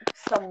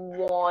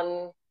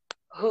 someone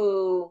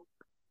who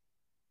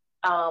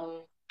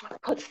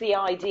puts the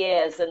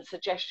ideas and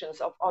suggestions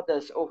of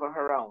others over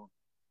her own.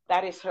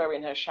 That is her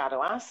in her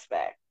shadow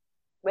aspect.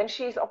 When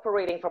she's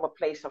operating from a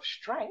place of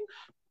strength,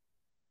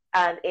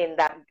 and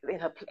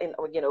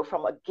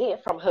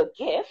from her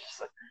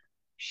gifts,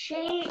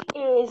 she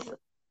is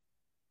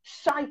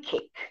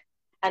psychic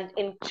and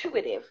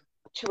intuitive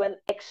to an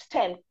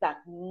extent that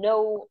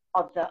no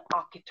other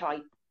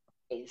archetype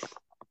is.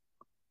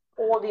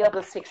 All the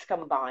other six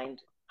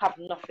combined have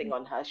nothing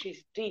on her.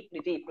 She's deeply,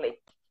 deeply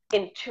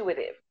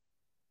intuitive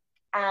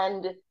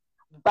and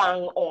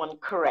bang on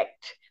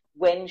correct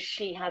when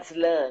she has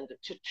learned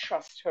to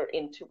trust her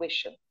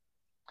intuition.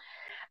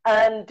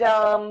 And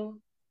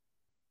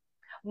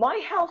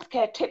my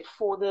healthcare tip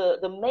for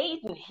the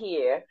maiden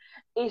here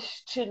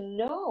is to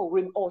know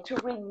or to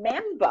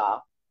remember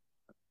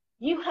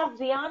you have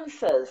the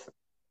answers.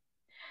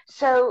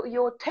 So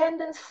your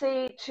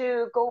tendency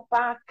to go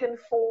back and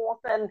forth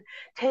and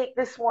take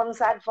this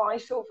one's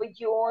advice over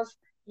yours,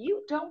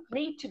 you don't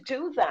need to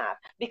do that,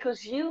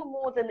 because you,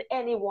 more than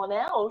anyone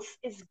else,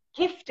 is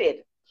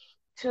gifted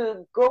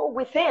to go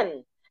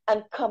within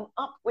and come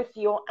up with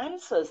your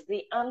answers,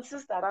 the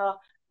answers that are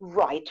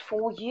right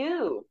for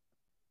you.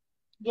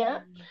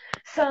 Yeah.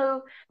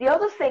 So the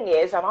other thing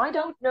is, and I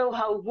don't know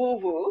how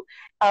woo-woo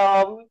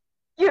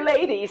you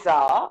ladies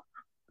are,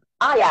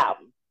 I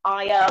am.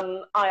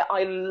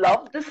 I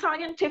love the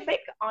scientific.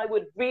 I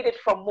would read it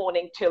from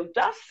morning till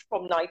dusk,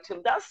 from night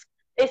till dusk.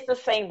 It's the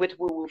same with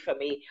woo-woo for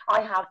me.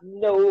 I have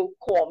no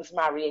qualms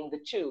marrying the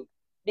two,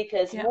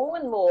 because more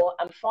and more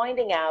I'm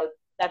finding out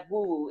that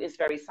woo-woo is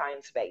very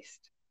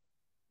science-based.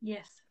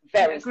 Yes.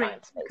 Very agree.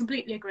 science-based.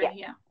 Completely agree,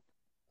 yeah.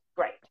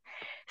 Great.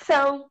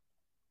 So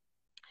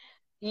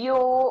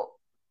your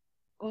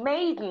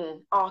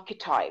maiden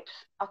archetypes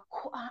are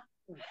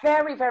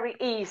very, very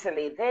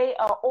easily, they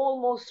are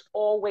almost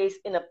always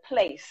in a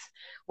place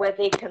where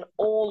they can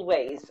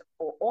always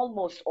or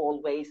almost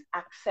always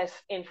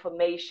access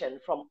information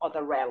from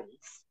other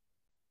realms.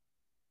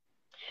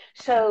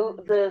 So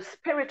the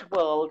spirit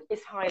world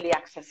is highly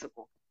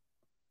accessible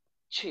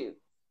too,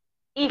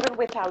 even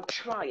without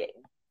trying.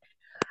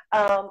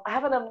 I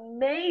have an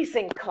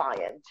amazing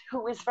client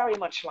who is very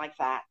much like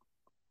that.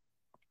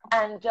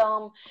 And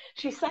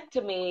she said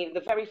to me,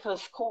 the very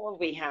first call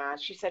we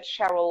had, she said,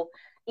 Cheryl,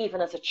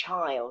 even as a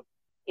child,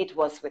 it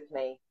was with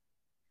me.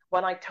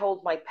 When I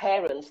told my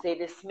parents, they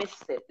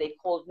dismissed it. They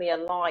called me a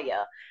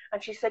liar.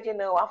 And she said,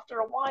 after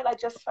a while, I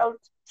just felt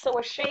so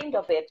ashamed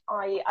of it.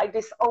 I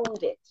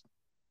disowned it.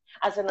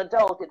 As an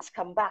adult, it's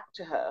come back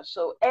to her.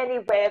 So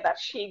anywhere that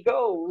she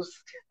goes,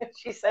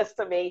 she says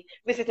to me,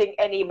 visiting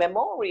any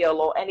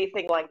memorial or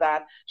anything like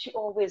that, she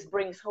always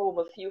brings home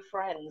a few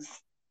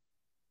friends.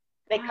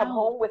 They come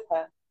home with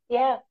her.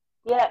 Yeah.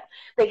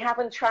 They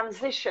haven't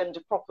transitioned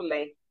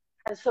properly.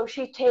 And so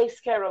she takes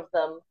care of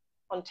them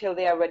until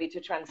they are ready to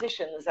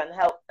transition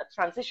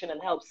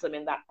and helps them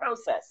in that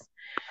process.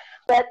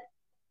 But,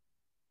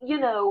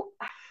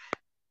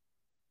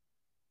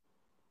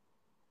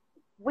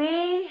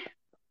 we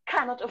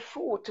cannot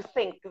afford to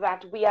think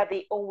that we are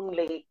the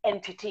only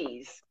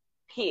entities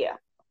here.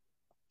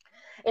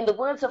 In the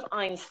words of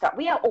Einstein,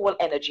 we are all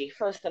energy,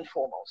 first and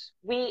foremost.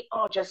 We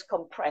are just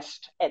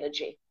compressed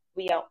energy.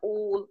 We are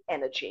all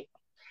energy.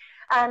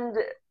 And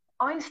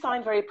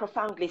Einstein very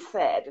profoundly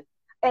said,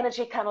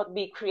 energy cannot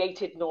be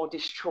created nor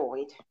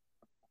destroyed.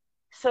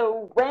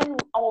 So when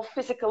our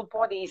physical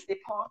bodies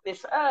depart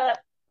this earth,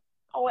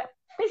 our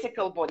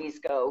physical bodies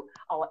go,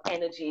 our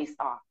energies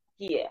are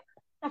here.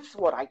 That's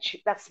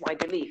that's my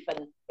belief,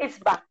 and it's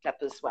backed up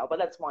as well, but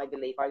that's my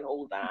belief. I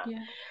hold that.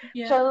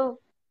 Yeah. So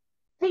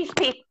these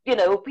people,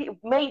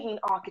 maiden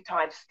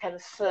archetypes can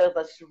serve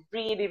us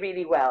really,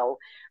 really well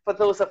for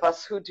those of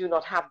us who do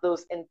not have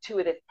those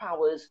intuitive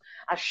powers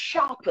as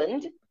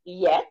sharpened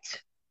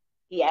yet.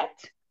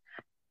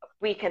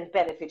 We can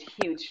benefit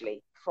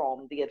hugely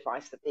from the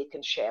advice that they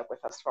can share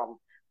with us from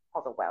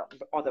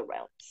other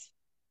realms.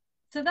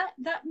 So that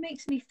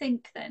makes me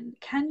think then,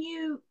 can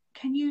you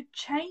can you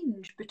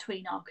change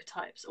between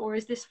archetypes, or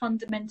is this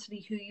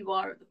fundamentally who you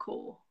are at the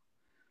core?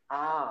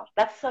 Ah,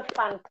 that's a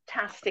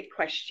fantastic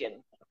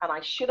question. And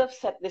I should have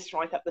said this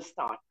right at the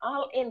start.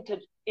 I'll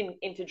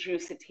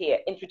introduce it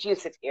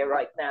here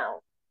right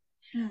now.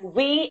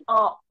 We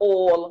are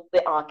all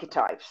the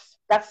archetypes.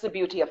 That's the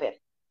beauty of it.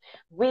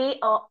 We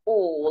are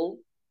all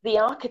the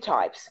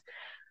archetypes.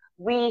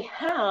 We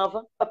have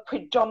a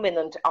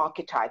predominant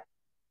archetype.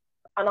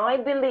 And I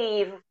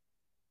believe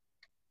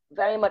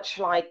very much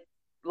like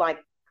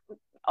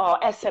our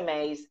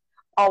SMAs,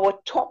 our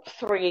top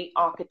 3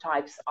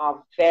 archetypes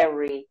are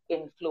very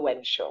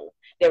influential.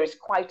 There is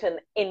quite an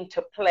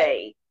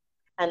interplay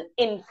and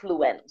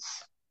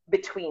influence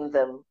between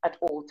them at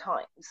all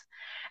times.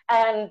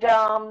 And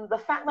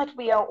the fact that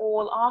we are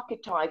all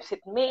archetypes,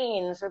 it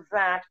means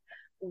that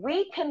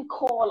we can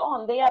call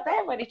on, they are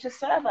there ready to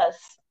serve us.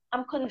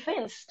 I'm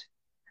convinced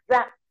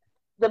that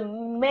the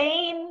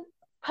main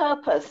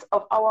purpose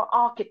of our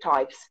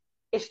archetypes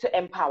is to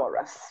empower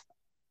us.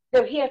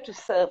 They're here to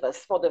serve us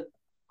for the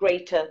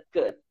greater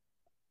good.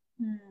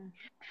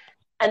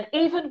 And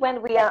even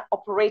when we are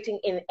operating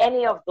in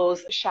any of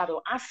those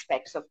shadow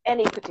aspects of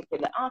any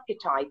particular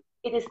archetype,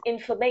 it is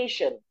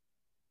information.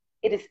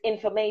 It is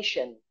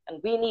information.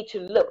 And we need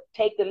to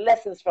take the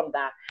lessons from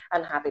that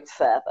and have it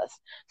serve us.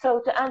 So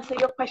to answer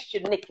your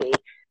question, Nikki,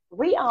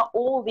 we are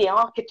all the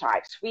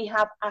archetypes. We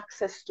have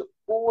access to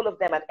all of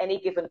them at any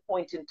given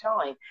point in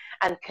time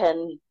and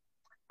can,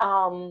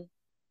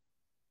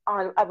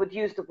 I would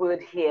use the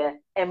word here,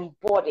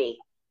 embody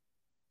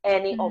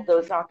any of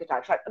those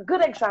archetypes. Like a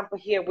good example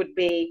here would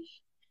be,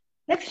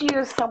 let's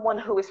use someone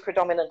who is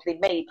predominantly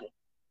maiden,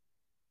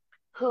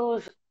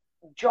 whose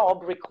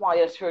job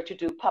requires her to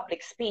do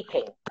public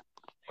speaking.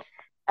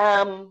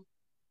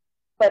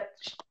 But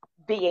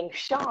being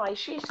shy,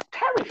 she's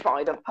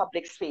terrified of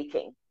public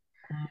speaking.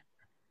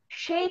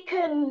 She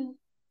can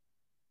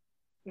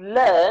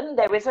learn,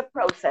 there is a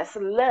process,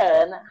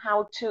 learn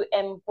how to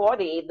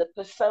embody the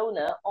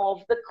persona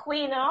of the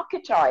queen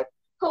archetype,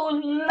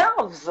 who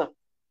loves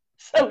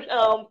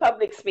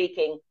public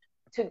speaking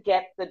to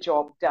get the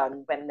job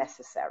done when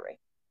necessary.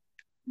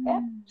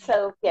 Yeah.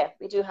 So yeah,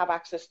 we do have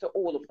access to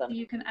all of them.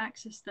 You can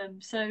access them.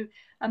 So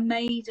a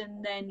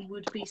maiden then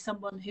would be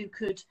someone who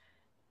could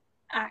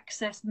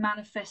access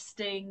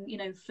manifesting,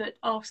 for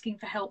asking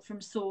for help from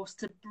source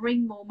to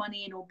bring more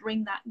money in, or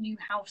bring that new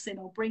house in,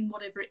 or bring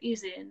whatever it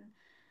is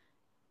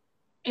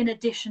in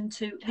addition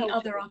to the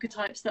other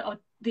archetypes that are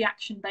the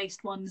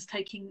action-based ones,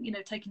 taking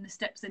the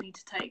steps they need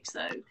to take.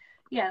 So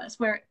yeah, that's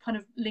where it kind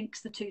of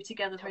links the two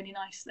together really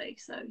nicely.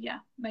 So yeah,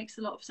 makes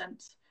a lot of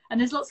sense. And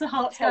there's lots of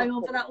hearts going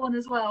on for that one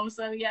as well.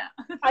 So yeah.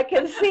 I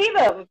can see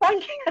them.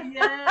 Thank you.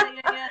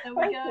 Yeah. There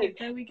we go.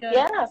 There we go.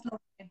 Yeah.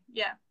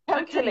 Yeah.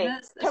 Totally. Okay,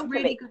 that's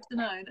really good to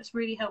know. That's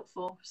really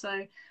helpful.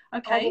 So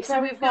okay, so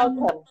we've got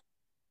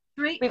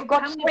 3. We've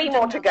got 3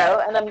 more to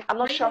go, and I'm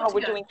not sure how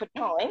we're doing for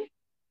time.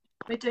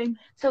 We're doing.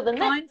 So the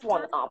next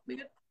one up.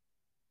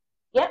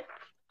 Yeah.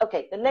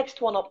 Okay. The next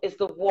one up is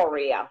the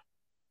warrior.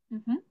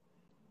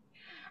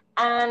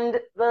 And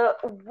the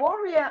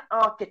warrior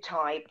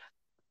archetype,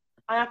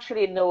 I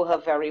actually know her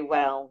very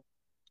well.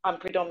 I'm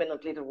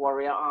predominantly the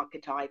warrior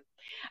archetype.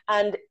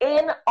 And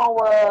in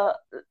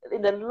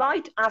the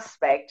light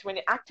aspect, when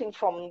you're acting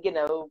from,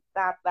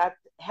 that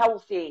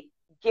healthy,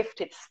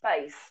 gifted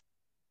space,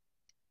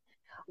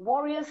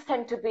 warriors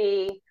tend to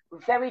be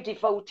very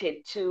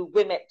devoted to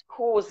women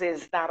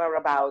causes that are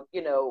about,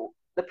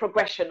 the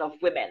progression of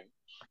women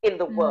in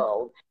the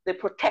world, the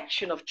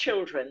protection of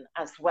children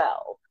as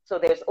well. So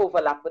there's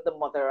overlap with the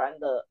mother and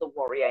the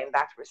warrior in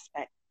that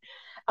respect.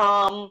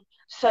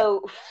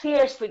 So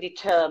fiercely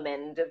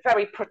determined,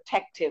 very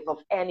protective of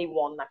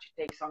anyone that she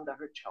takes under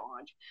her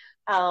charge.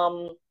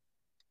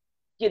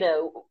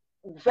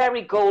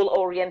 Very goal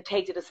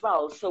orientated as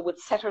well. So would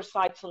set her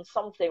sights on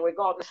something,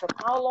 regardless of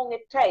how long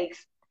it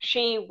takes,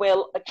 she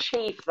will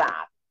achieve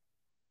that.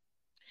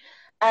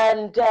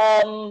 And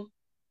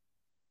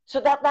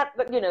so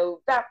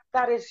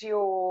that is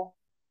your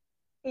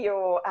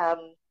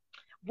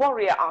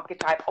warrior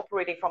archetype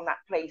operating from that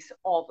place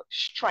of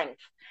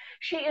strength.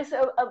 She is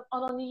an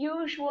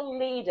unusual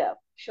leader.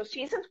 So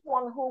she isn't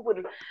one who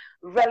would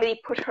really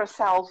put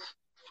herself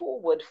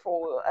forward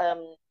for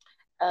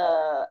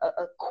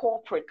a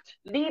corporate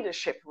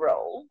leadership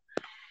role.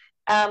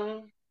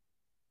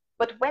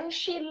 But when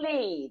she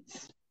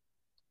leads,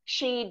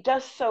 she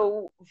does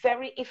so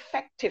very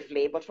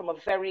effectively, but in a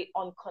very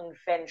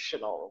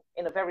unconventional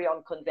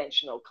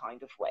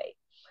kind of way.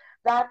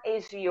 That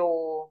is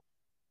your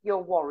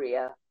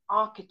warrior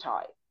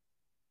archetype.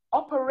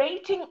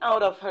 Operating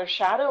out of her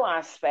shadow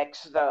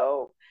aspects,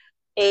 though,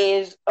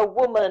 is a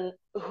woman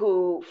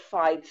who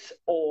fights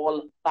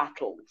all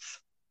battles.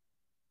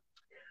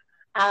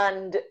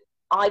 And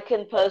I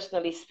can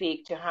personally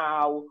speak to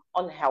how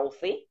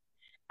unhealthy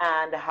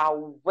and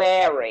how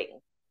wearing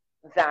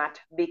that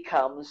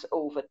becomes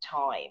over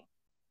time.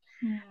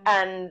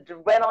 And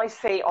when I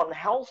say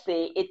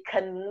unhealthy, it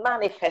can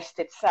manifest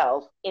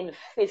itself in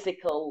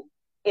physical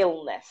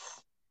illness.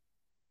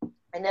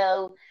 I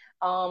know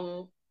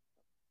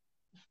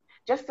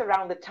just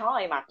around the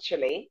time,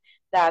 actually,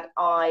 that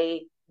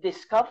I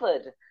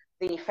discovered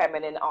the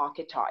feminine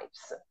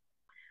archetypes.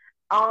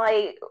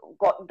 I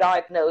got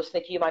diagnosed,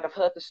 Nikki, you might have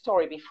heard the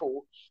story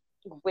before,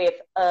 with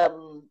a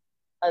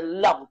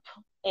lump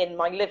in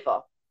my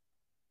liver.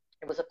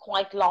 It was a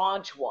quite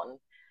large one,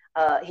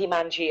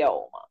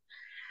 hemangioma.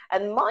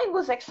 And mine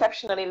was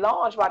exceptionally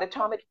large. By the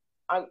time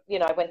I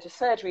went to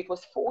surgery, it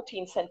was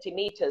 14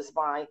 centimeters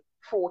by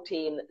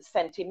 14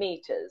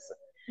 centimeters.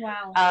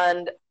 Wow.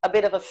 And a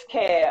bit of a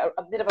scare,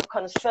 a bit of a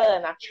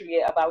concern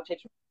actually about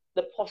it,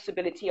 the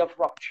possibility of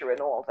rupture and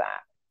all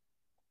that.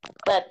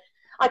 But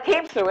I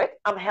came through it.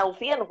 I'm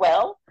healthy and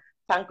well.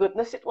 Thank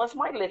goodness it was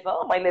my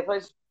liver. My liver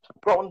is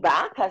grown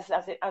back as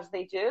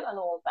they do and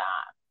all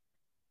that.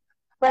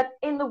 But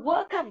in the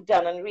work I've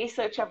done and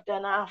research I've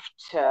done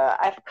after,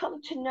 I've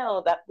come to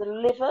know that the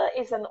liver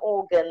is an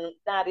organ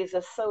that is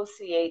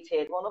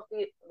associated, one of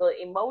the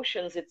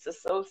emotions it's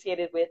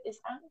associated with is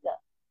anger.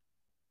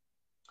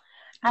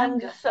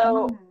 And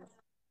so,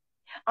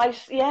 and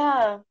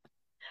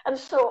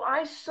so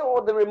I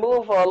saw the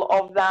removal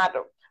of that,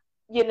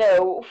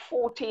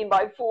 14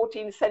 by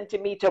 14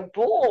 centimeter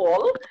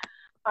ball.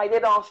 I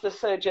did ask the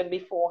surgeon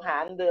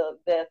beforehand,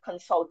 the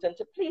consultant,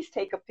 to please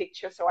take a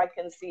picture so I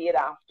can see it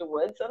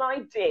afterwards. And I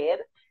did.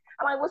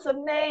 And I was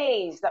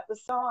amazed at the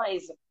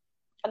size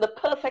and the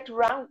perfect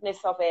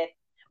roundness of it.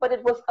 But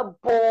it was a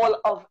ball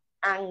of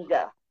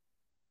anger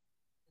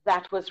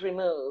that was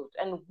removed.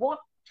 And what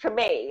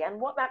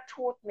that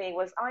taught me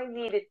was I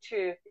needed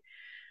to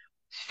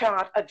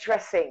start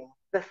addressing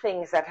the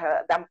things that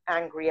I'm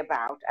angry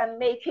about and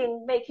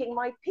making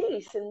my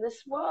peace in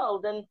this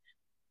world. And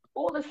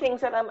all the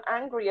things that I'm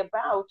angry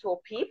about, or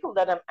people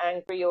that I'm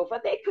angry over,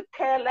 they could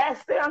care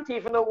less. They aren't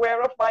even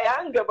aware of my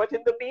anger. But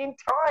in the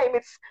meantime,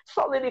 it's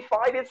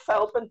solidified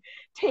itself and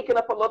taken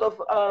up a lot of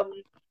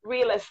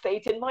real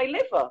estate in my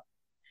liver.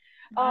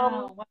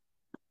 Wow.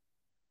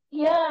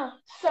 Yeah,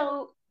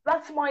 so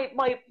that's my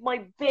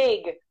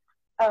big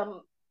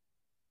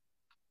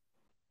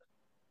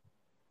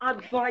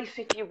advice,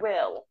 if you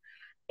will,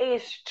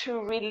 is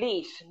to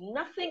release.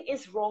 Nothing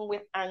is wrong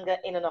with anger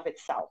in and of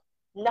itself.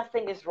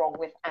 Nothing is wrong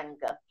with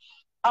anger.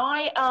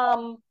 I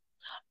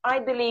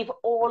believe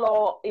all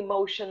our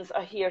emotions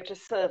are here to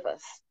serve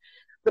us.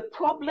 The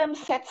problem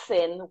sets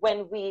in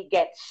when we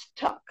get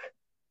stuck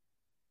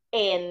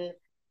in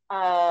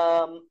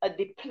a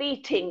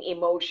depleting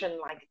emotion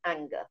like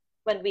anger,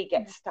 when we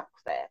get stuck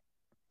there.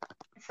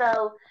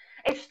 So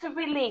it's to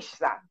release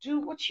that. Do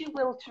what you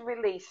will to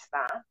release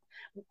that.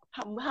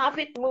 Have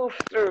it move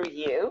through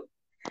you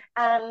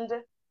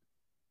and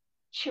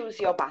choose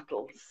your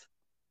battles.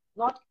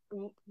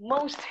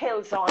 Most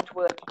hills aren't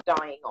worth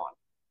dying on,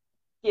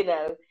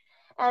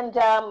 And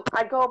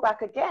I go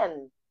back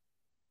again.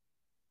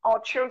 Our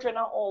children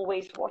are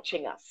always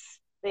watching us.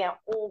 They are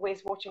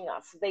always watching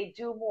us. They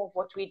do more of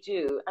what we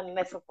do and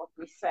less of what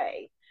we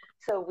say.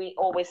 So we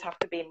always have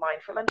to be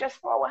mindful, and just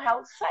for our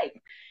health's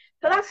sake.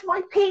 So that's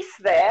my piece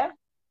there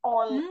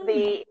on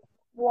the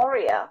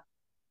warrior.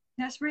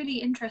 That's really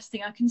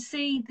interesting. I can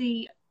see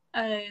the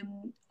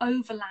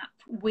overlap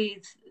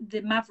with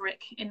the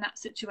maverick in that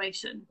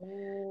situation.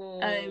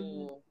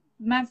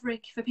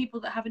 Maverick, for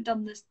people that haven't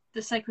done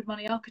the Sacred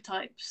Money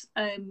Archetypes,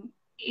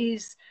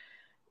 is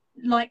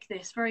like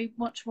this, very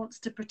much wants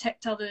to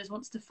protect others,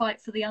 wants to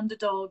fight for the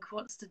underdog,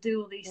 wants to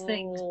do all these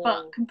things,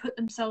 but can put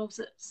themselves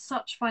at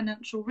such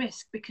financial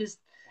risk because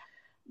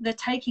they're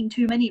taking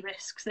too many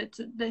risks.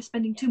 They're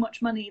spending too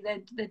much money.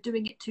 They're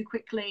doing it too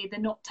quickly. They're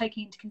not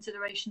taking into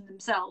consideration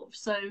themselves.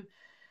 So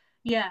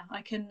yeah,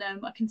 I can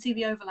see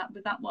the overlap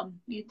with that one.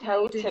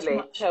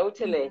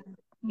 Totally.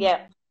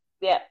 Yeah.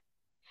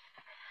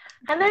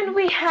 And then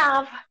we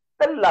have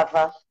the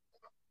lover.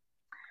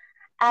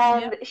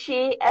 And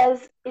she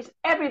is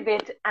every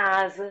bit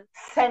as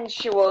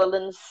sensual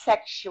and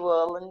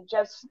sexual and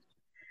just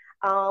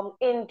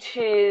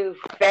into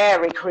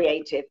very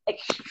creative,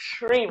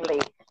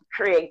 extremely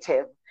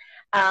creative,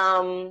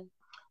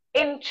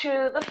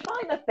 into the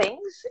finer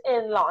things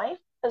in life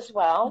as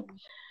well.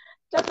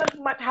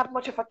 Doesn't have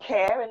much of a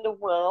care in the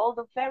world.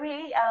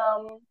 Very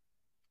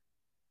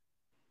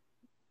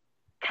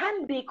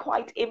can be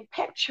quite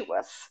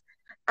impetuous,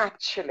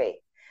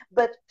 actually.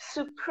 But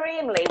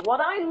supremely,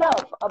 what I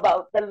love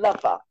about the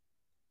lover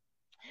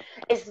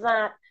is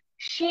that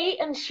she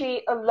and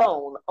she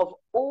alone, of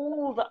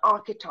all the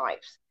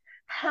archetypes,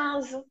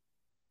 has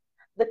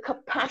the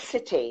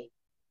capacity,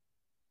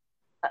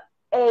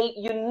 a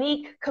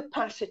unique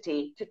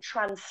capacity to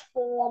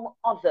transform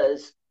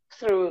others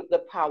through the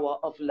power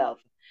of love.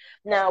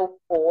 Now,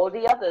 all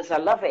the others are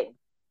loving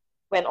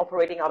when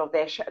operating out of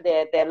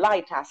their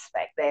light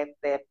aspect,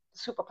 their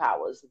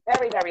superpowers,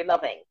 very, very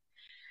loving.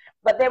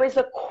 But there is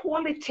a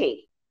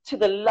quality to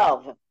the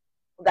love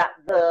that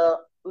the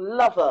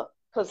lover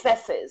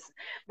possesses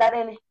that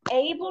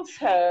enables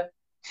her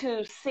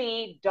to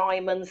see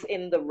diamonds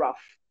in the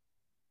rough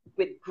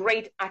with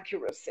great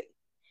accuracy,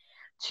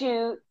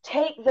 to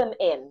take them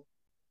in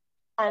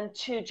and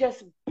to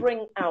just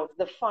bring out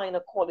the finer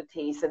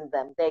qualities in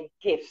them, their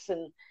gifts,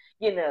 and,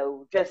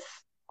 just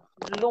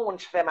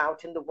launch them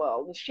out in the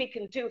world. And she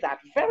can do that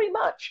very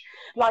much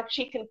like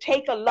she can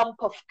take a lump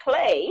of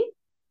clay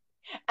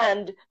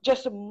and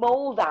just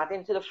mold that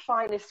into the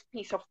finest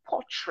piece of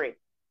pottery,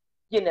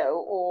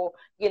 or,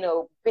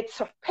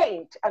 bits of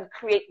paint and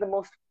create the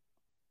most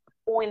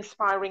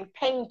awe-inspiring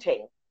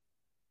painting.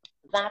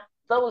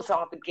 Those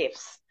are the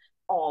gifts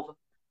of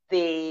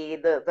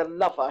the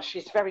lover.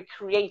 She's very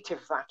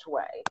creative that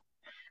way.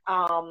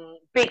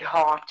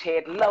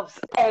 Big-hearted, loves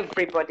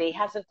everybody,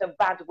 hasn't a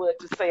bad word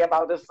to say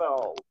about us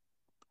all.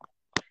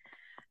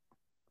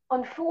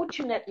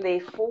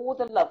 Unfortunately for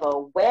the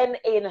lover, when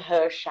in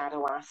her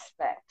shadow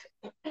aspect,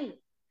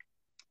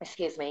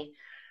 excuse me,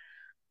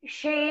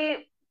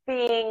 she,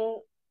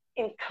 being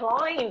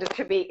inclined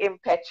to be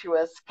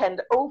impetuous, can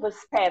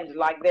overspend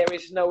like there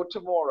is no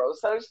tomorrow.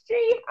 So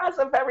she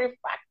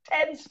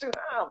tends to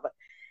have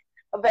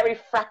a very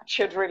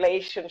fractured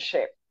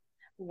relationship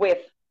with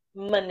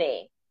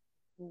money.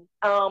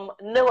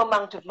 No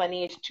amount of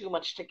money is too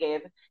much to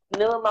give.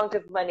 No amount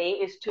of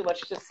money is too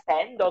much to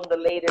spend on the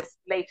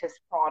latest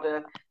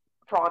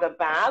Prada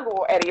bag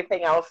or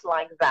anything else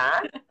like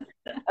that.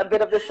 A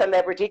bit of the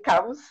celebrity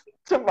comes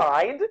to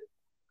mind.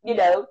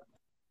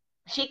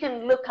 She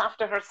can look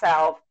after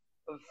herself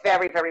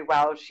very, very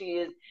well. She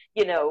is,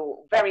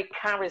 very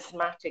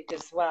charismatic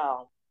as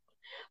well.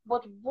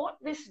 But what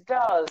this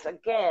does,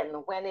 again,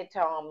 when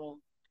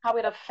how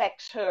it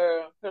affects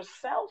her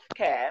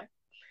self-care,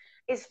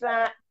 is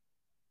that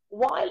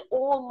while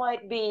all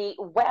might be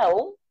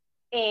well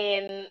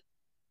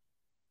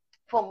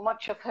for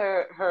much of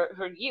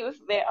her youth,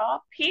 there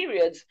are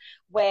periods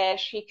where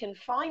she can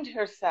find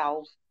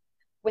herself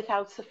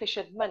without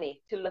sufficient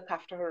money to look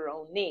after her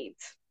own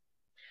needs.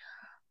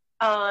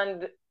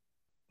 And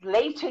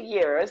later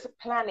years,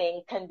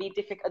 planning can be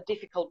a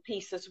difficult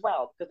piece as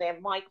well, because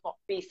there might not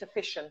be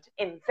sufficient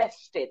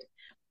invested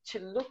to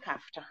look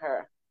after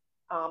her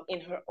in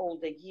her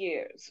older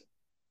years.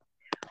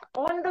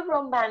 On the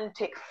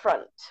romantic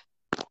front,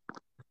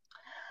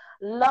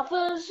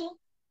 lovers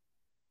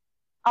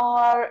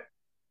are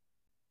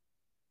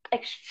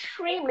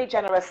extremely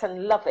generous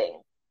and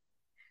loving.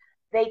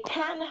 They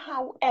can,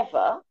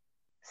 however,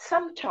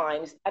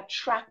 sometimes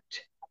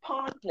attract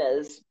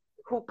partners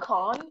who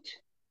can't,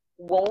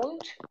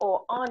 won't,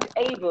 or aren't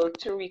able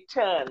to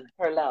return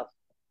her love.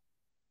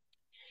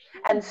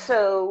 And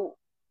so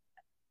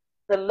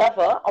the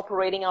lover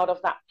operating out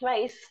of that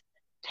place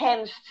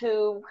tends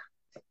to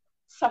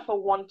suffer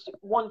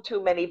one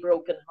too many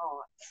broken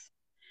hearts.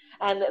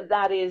 And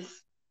that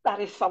is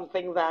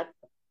something that,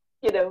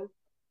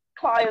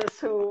 clients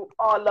who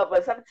are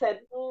lovers have said,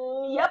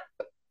 yep,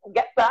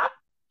 get that.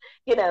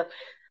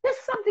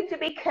 There's something to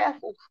be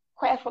careful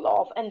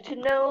of, and to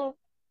know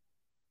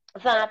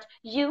that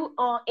you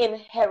are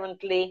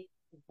inherently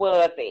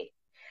worthy.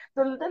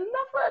 The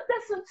lover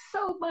doesn't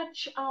so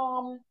much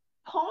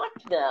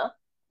partner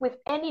with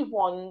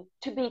anyone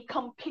to be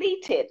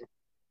completed.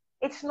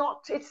 It's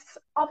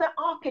other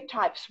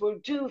archetypes will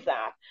do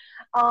that.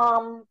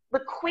 The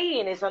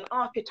queen is an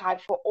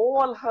archetype for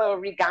all her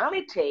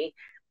regality.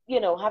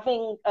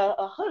 Having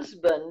a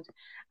husband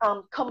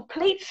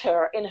completes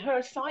her in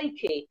her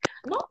psyche,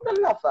 not the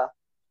lover.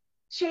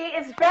 She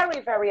is very,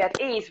 very at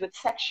ease with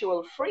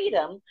sexual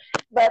freedom,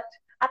 but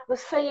at the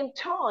same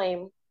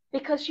time,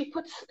 because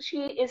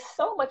she is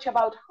so much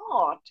about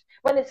heart,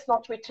 when it's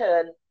not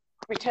returned,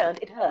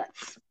 it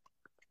hurts.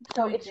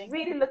 So it's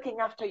really looking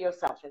after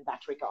yourself in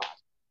that regard.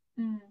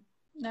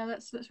 No,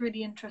 that's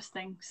really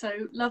interesting.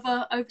 So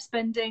lover,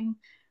 overspending.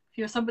 If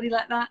you're somebody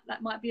like that,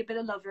 that might be a bit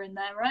of lover in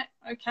there, right?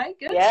 Okay,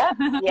 good. Yeah,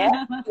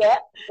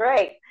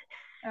 great.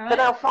 All right. So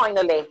now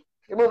finally,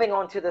 you're moving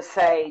on to the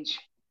sage.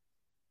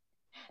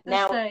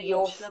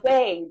 Your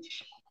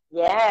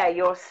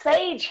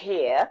sage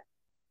here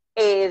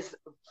is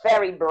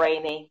very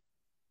brainy,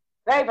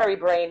 very, very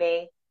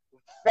brainy,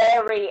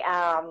 very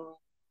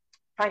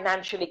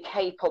financially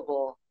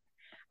capable,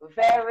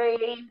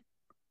 very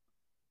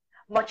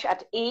much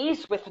at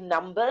ease with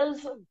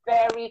numbers,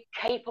 very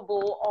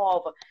capable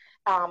of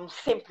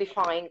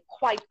simplifying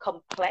quite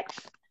complex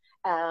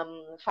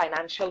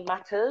financial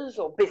matters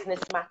or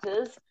business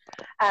matters,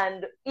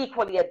 and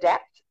equally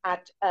adept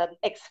at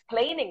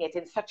explaining it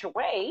in such a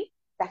way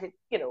that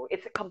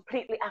it's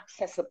completely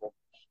accessible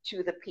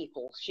to the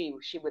people she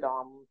would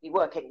be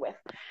working with.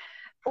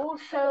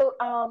 Also,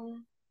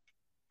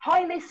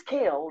 highly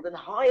skilled and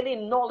highly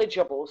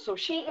knowledgeable. So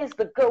she is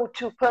the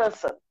go-to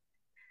person.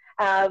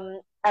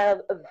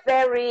 A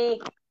very,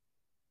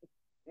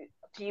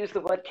 to use the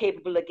word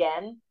capable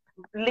again,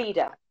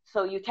 leader.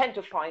 So you tend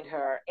to find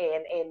her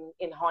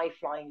in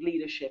high-flying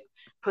leadership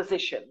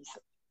positions.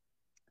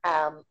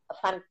 A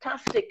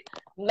fantastic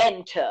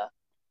mentor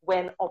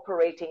when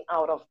operating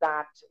out of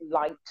that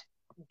light,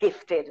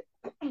 gifted,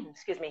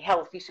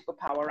 healthy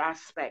superpower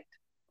aspect.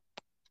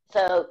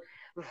 So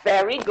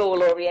very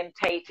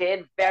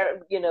goal-orientated, very,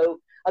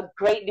 a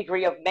great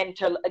degree of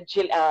mental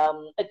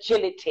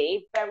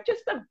agility,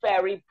 just a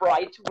very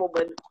bright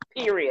woman,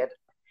 period.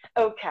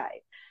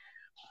 Okay.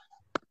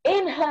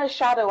 In her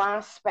shadow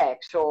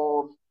aspects,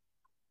 or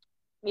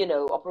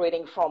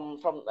operating from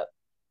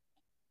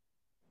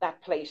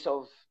that place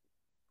of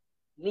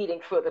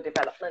needing further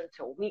development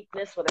or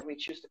weakness, whatever we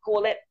choose to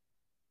call it,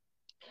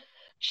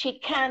 she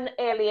can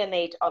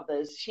alienate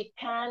others. She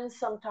can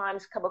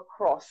sometimes come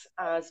across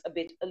as a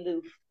bit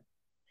aloof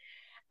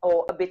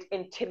or a bit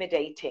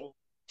intimidating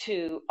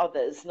to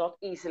others, not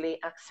easily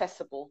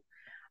accessible.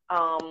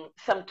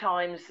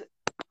 Sometimes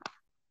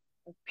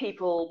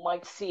people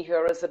might see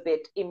her as a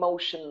bit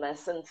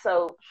emotionless. And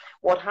so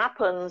what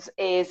happens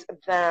is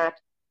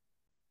that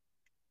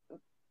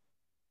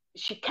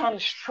she can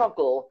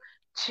struggle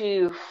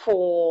to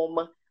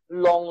form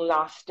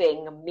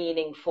long-lasting,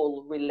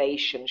 meaningful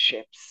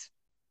relationships.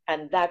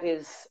 And that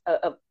is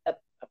a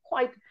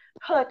quite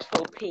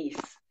hurtful piece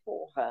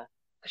for her,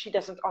 because she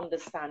doesn't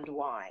understand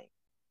why.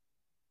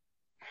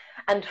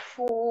 And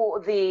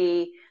for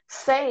the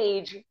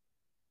sage,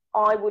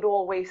 I would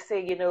always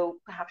say,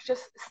 perhaps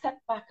just step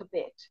back a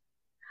bit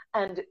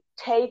and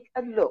take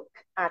a look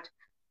at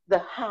the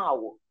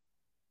how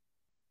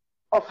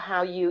of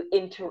how you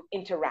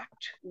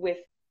interact with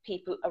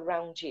people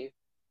around you.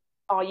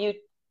 Are you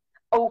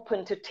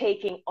open to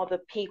taking other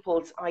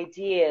people's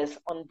ideas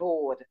on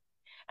board?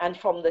 And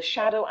from the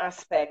shadow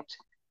aspect,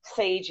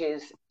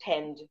 sages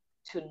tend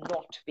to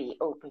not be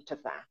open to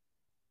that.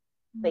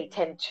 They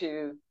tend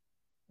to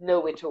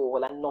know it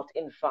all and not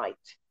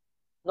invite.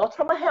 Not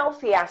from a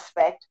healthy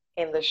aspect,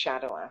 in the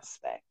shadow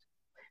aspect.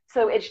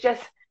 So it's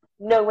just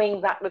knowing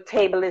that the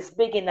table is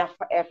big enough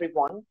for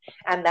everyone,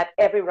 and that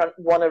everyone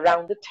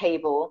around the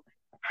table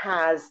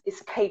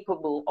is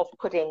capable of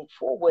putting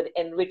forward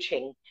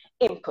enriching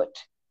input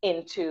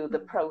into the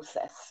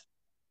process.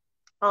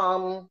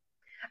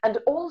 And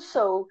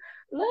also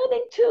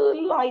learning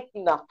to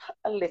lighten up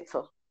a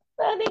little,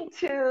 learning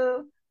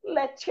to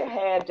let your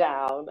hair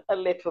down a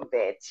little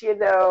bit,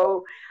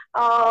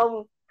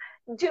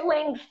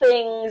 doing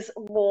things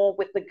more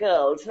with the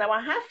girls. Now, I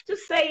have to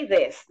say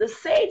this, the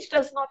sage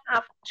does not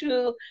have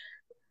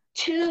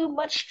too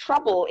much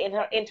trouble in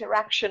her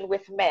interaction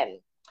with men.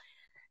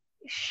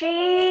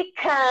 She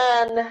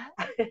can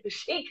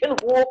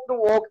walk the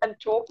walk and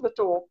talk the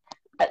talk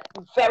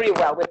very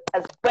well,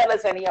 as well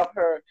as any of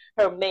her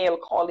male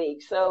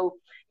colleagues. So,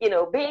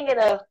 being in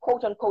a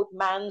quote-unquote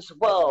man's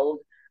world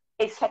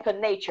is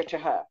second nature to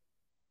her.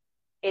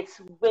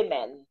 It's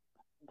women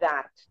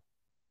that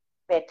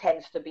there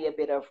tends to be a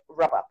bit of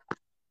rub up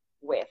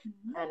with,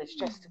 and it's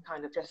just to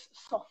kind of just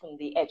soften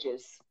the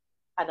edges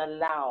and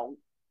allow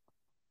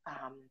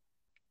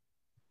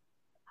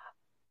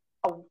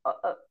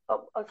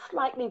a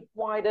slightly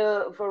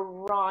wider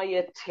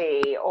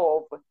variety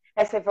of,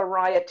 let's say,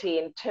 variety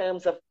in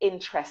terms of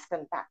interest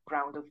and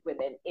background of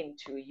women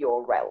into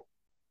your realm.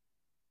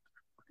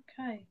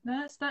 Okay,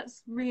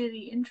 that's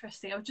really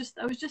interesting. I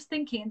was just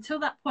thinking until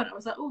that point. I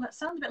was like, oh, that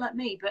sounds a bit like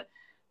me, but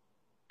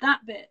that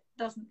bit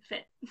doesn't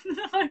fit.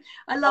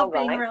 I love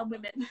being around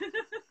women.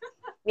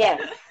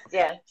 Yes,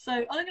 yeah. So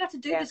I'm gonna have to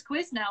do this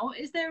quiz now.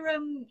 Is there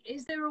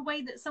a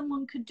way that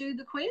someone could do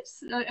the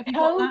quiz? Have you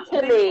got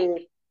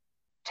that?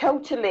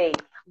 Totally.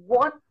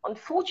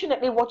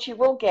 Unfortunately, what you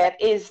will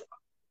get is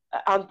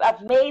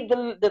I've made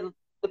the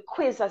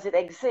quiz as it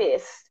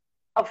exists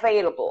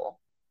available,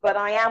 but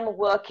I am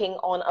working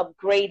on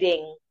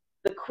upgrading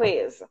the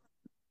quiz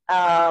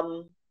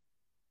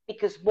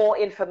because more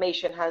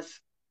information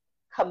has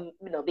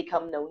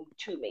become known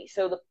to me.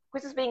 So the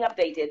quiz is being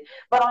updated,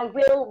 but I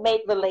will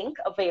make the link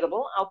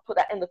available. I'll put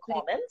that in the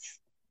comments.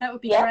 That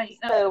would be great.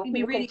 So would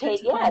be really good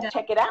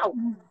check it out.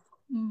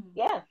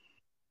 Yeah,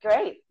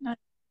 great.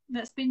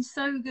 That's been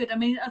so good. I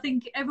mean, I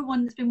think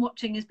everyone that's been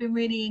watching has been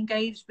really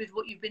engaged with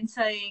what you've been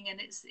saying,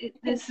 and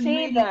there's some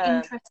really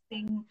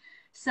interesting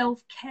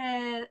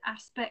self-care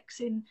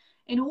aspects in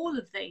all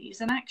of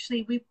these. And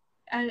actually,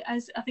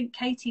 as I think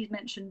Katie's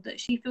mentioned, that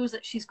she feels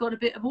that she's got a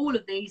bit of all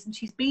of these, and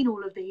she's been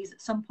all of these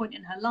at some point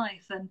in her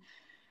life. And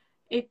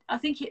I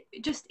think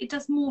it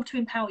does more to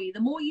empower you. The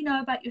more you know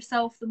about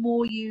yourself, the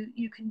more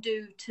you can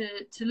do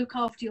to look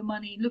after your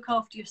money, look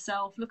after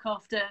yourself, look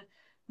after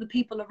the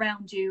people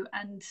around you,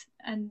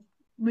 and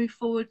move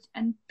forward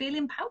and feel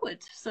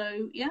empowered.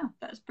 So yeah,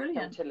 that's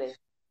brilliant. Totally.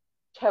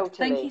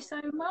 Thank you so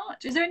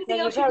much. Is there anything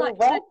else you'd like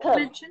to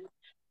mention?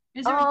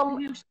 Is there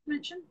anything else to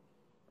mention?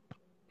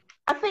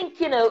 I think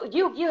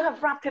you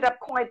have wrapped it up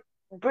quite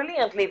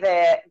brilliantly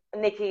there,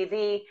 Nikki.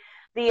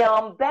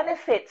 The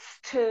benefits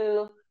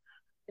to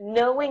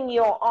knowing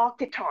your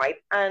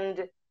archetype,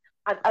 and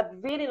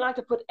I'd really like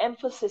to put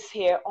emphasis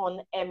here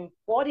on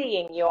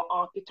embodying your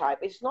archetype.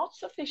 It's not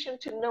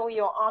sufficient to know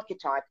your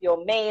archetype,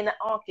 your main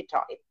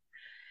archetype.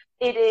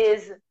 It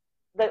is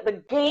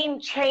the game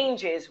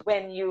changes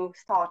when you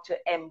start to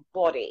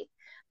embody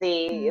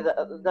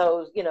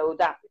those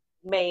that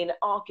main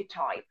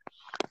archetype.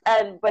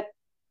 But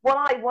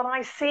what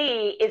I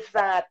see is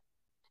that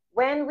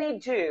when we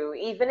do,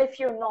 even if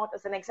you're not,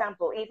 as an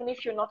example, even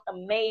if you're not a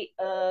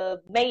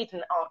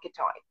maiden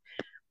archetype,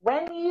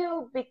 when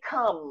you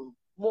become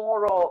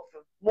more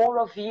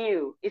of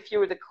you if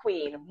you're the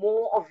queen,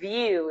 more of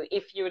you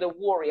if you're the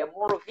warrior,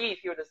 more of you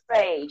if you're the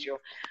sage or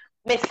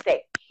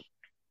mystic,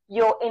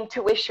 your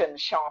intuition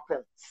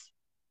sharpens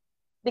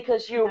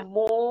because you're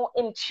more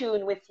in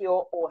tune with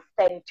your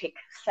authentic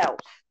self.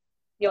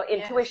 Your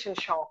intuition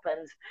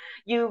sharpens.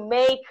 You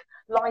make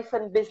life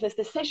and business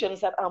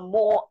decisions that are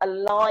more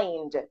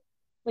aligned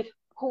with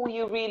who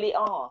you really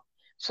are.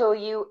 So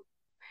you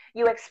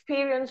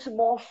experience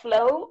more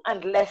flow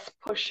and less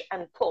push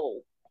and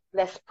pull,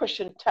 less push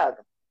and tug.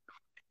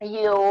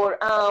 Your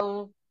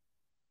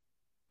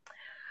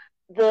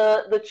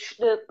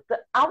the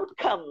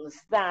outcomes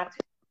that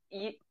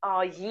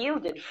are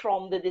yielded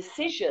from the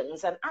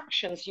decisions and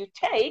actions you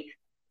take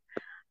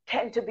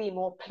tend to be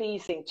more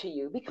pleasing to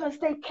you because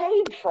they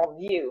came from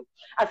you,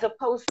 as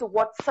opposed to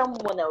what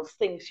someone else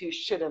thinks you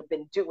should have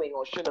been doing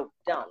or should have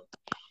done.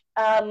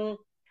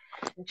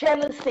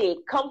 Jealousy,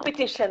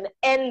 competition,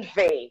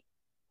 envy,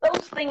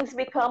 those things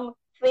become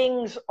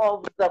things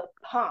of the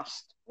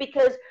past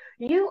because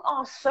you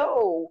are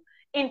so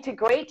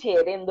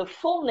integrated in the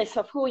fullness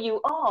of who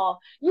you are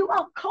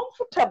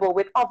comfortable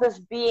with others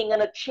being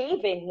and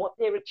achieving what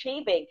they're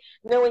achieving,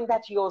 knowing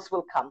that yours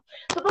will come.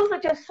 So those are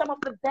just some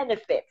of the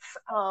benefits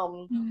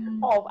of,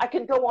 I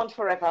can go on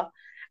forever,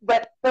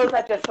 but those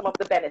are just some of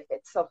the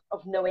benefits of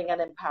knowing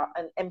and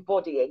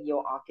embodying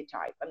your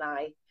archetype. And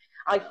I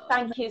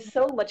thank you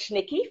so much,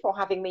 Nikki, for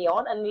having me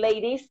on. And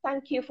ladies,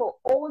 thank you for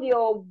all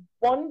your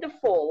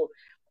wonderful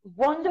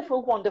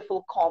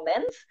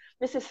comments.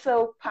 This is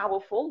so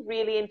powerful,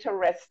 really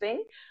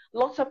interesting.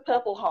 Lots of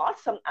purple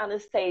hearts from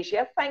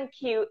Anastasia. Thank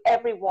you,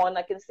 everyone.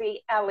 I can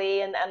see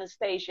Ellie and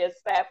Anastasia,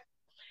 Steph,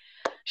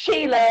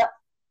 Sheila.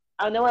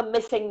 I know I'm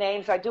missing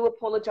names. I do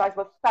apologize,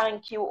 but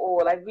thank you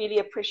all. I really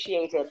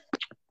appreciate it.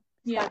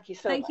 Yeah,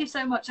 thank you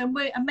so much. And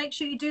make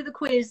sure you do the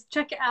quiz,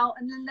 check it out,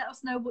 and then let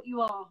us know what you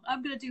are.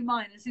 I'm going to do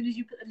mine as soon as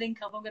you put the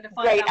link up. I'm going to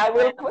find out.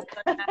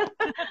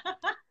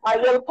 I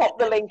will pop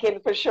the link in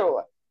for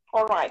sure.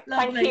 All right.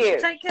 Lovely. Thank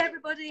you. Take care,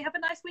 everybody. Have a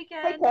nice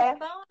weekend. Take care.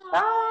 Bye.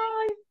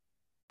 Bye.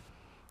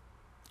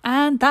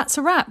 And that's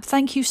a wrap.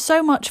 Thank you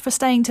so much for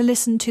staying to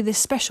listen to this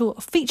special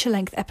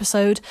feature-length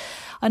episode.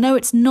 I know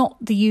it's not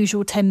the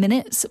usual 10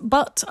 minutes,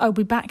 but I'll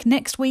be back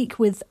next week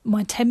with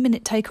my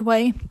 10-minute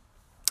takeaway.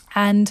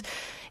 And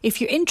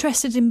if you're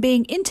interested in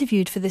being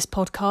interviewed for this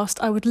podcast,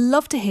 I would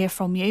love to hear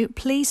from you.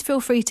 Please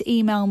feel free to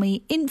email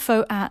me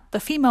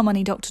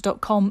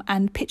info@thefemalemoneydoctor.com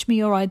and pitch me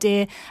your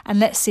idea, and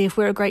let's see if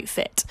we're a great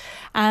fit.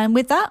 And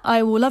with that,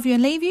 I will love you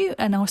and leave you,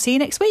 and I'll see you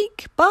next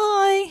week.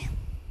 Bye.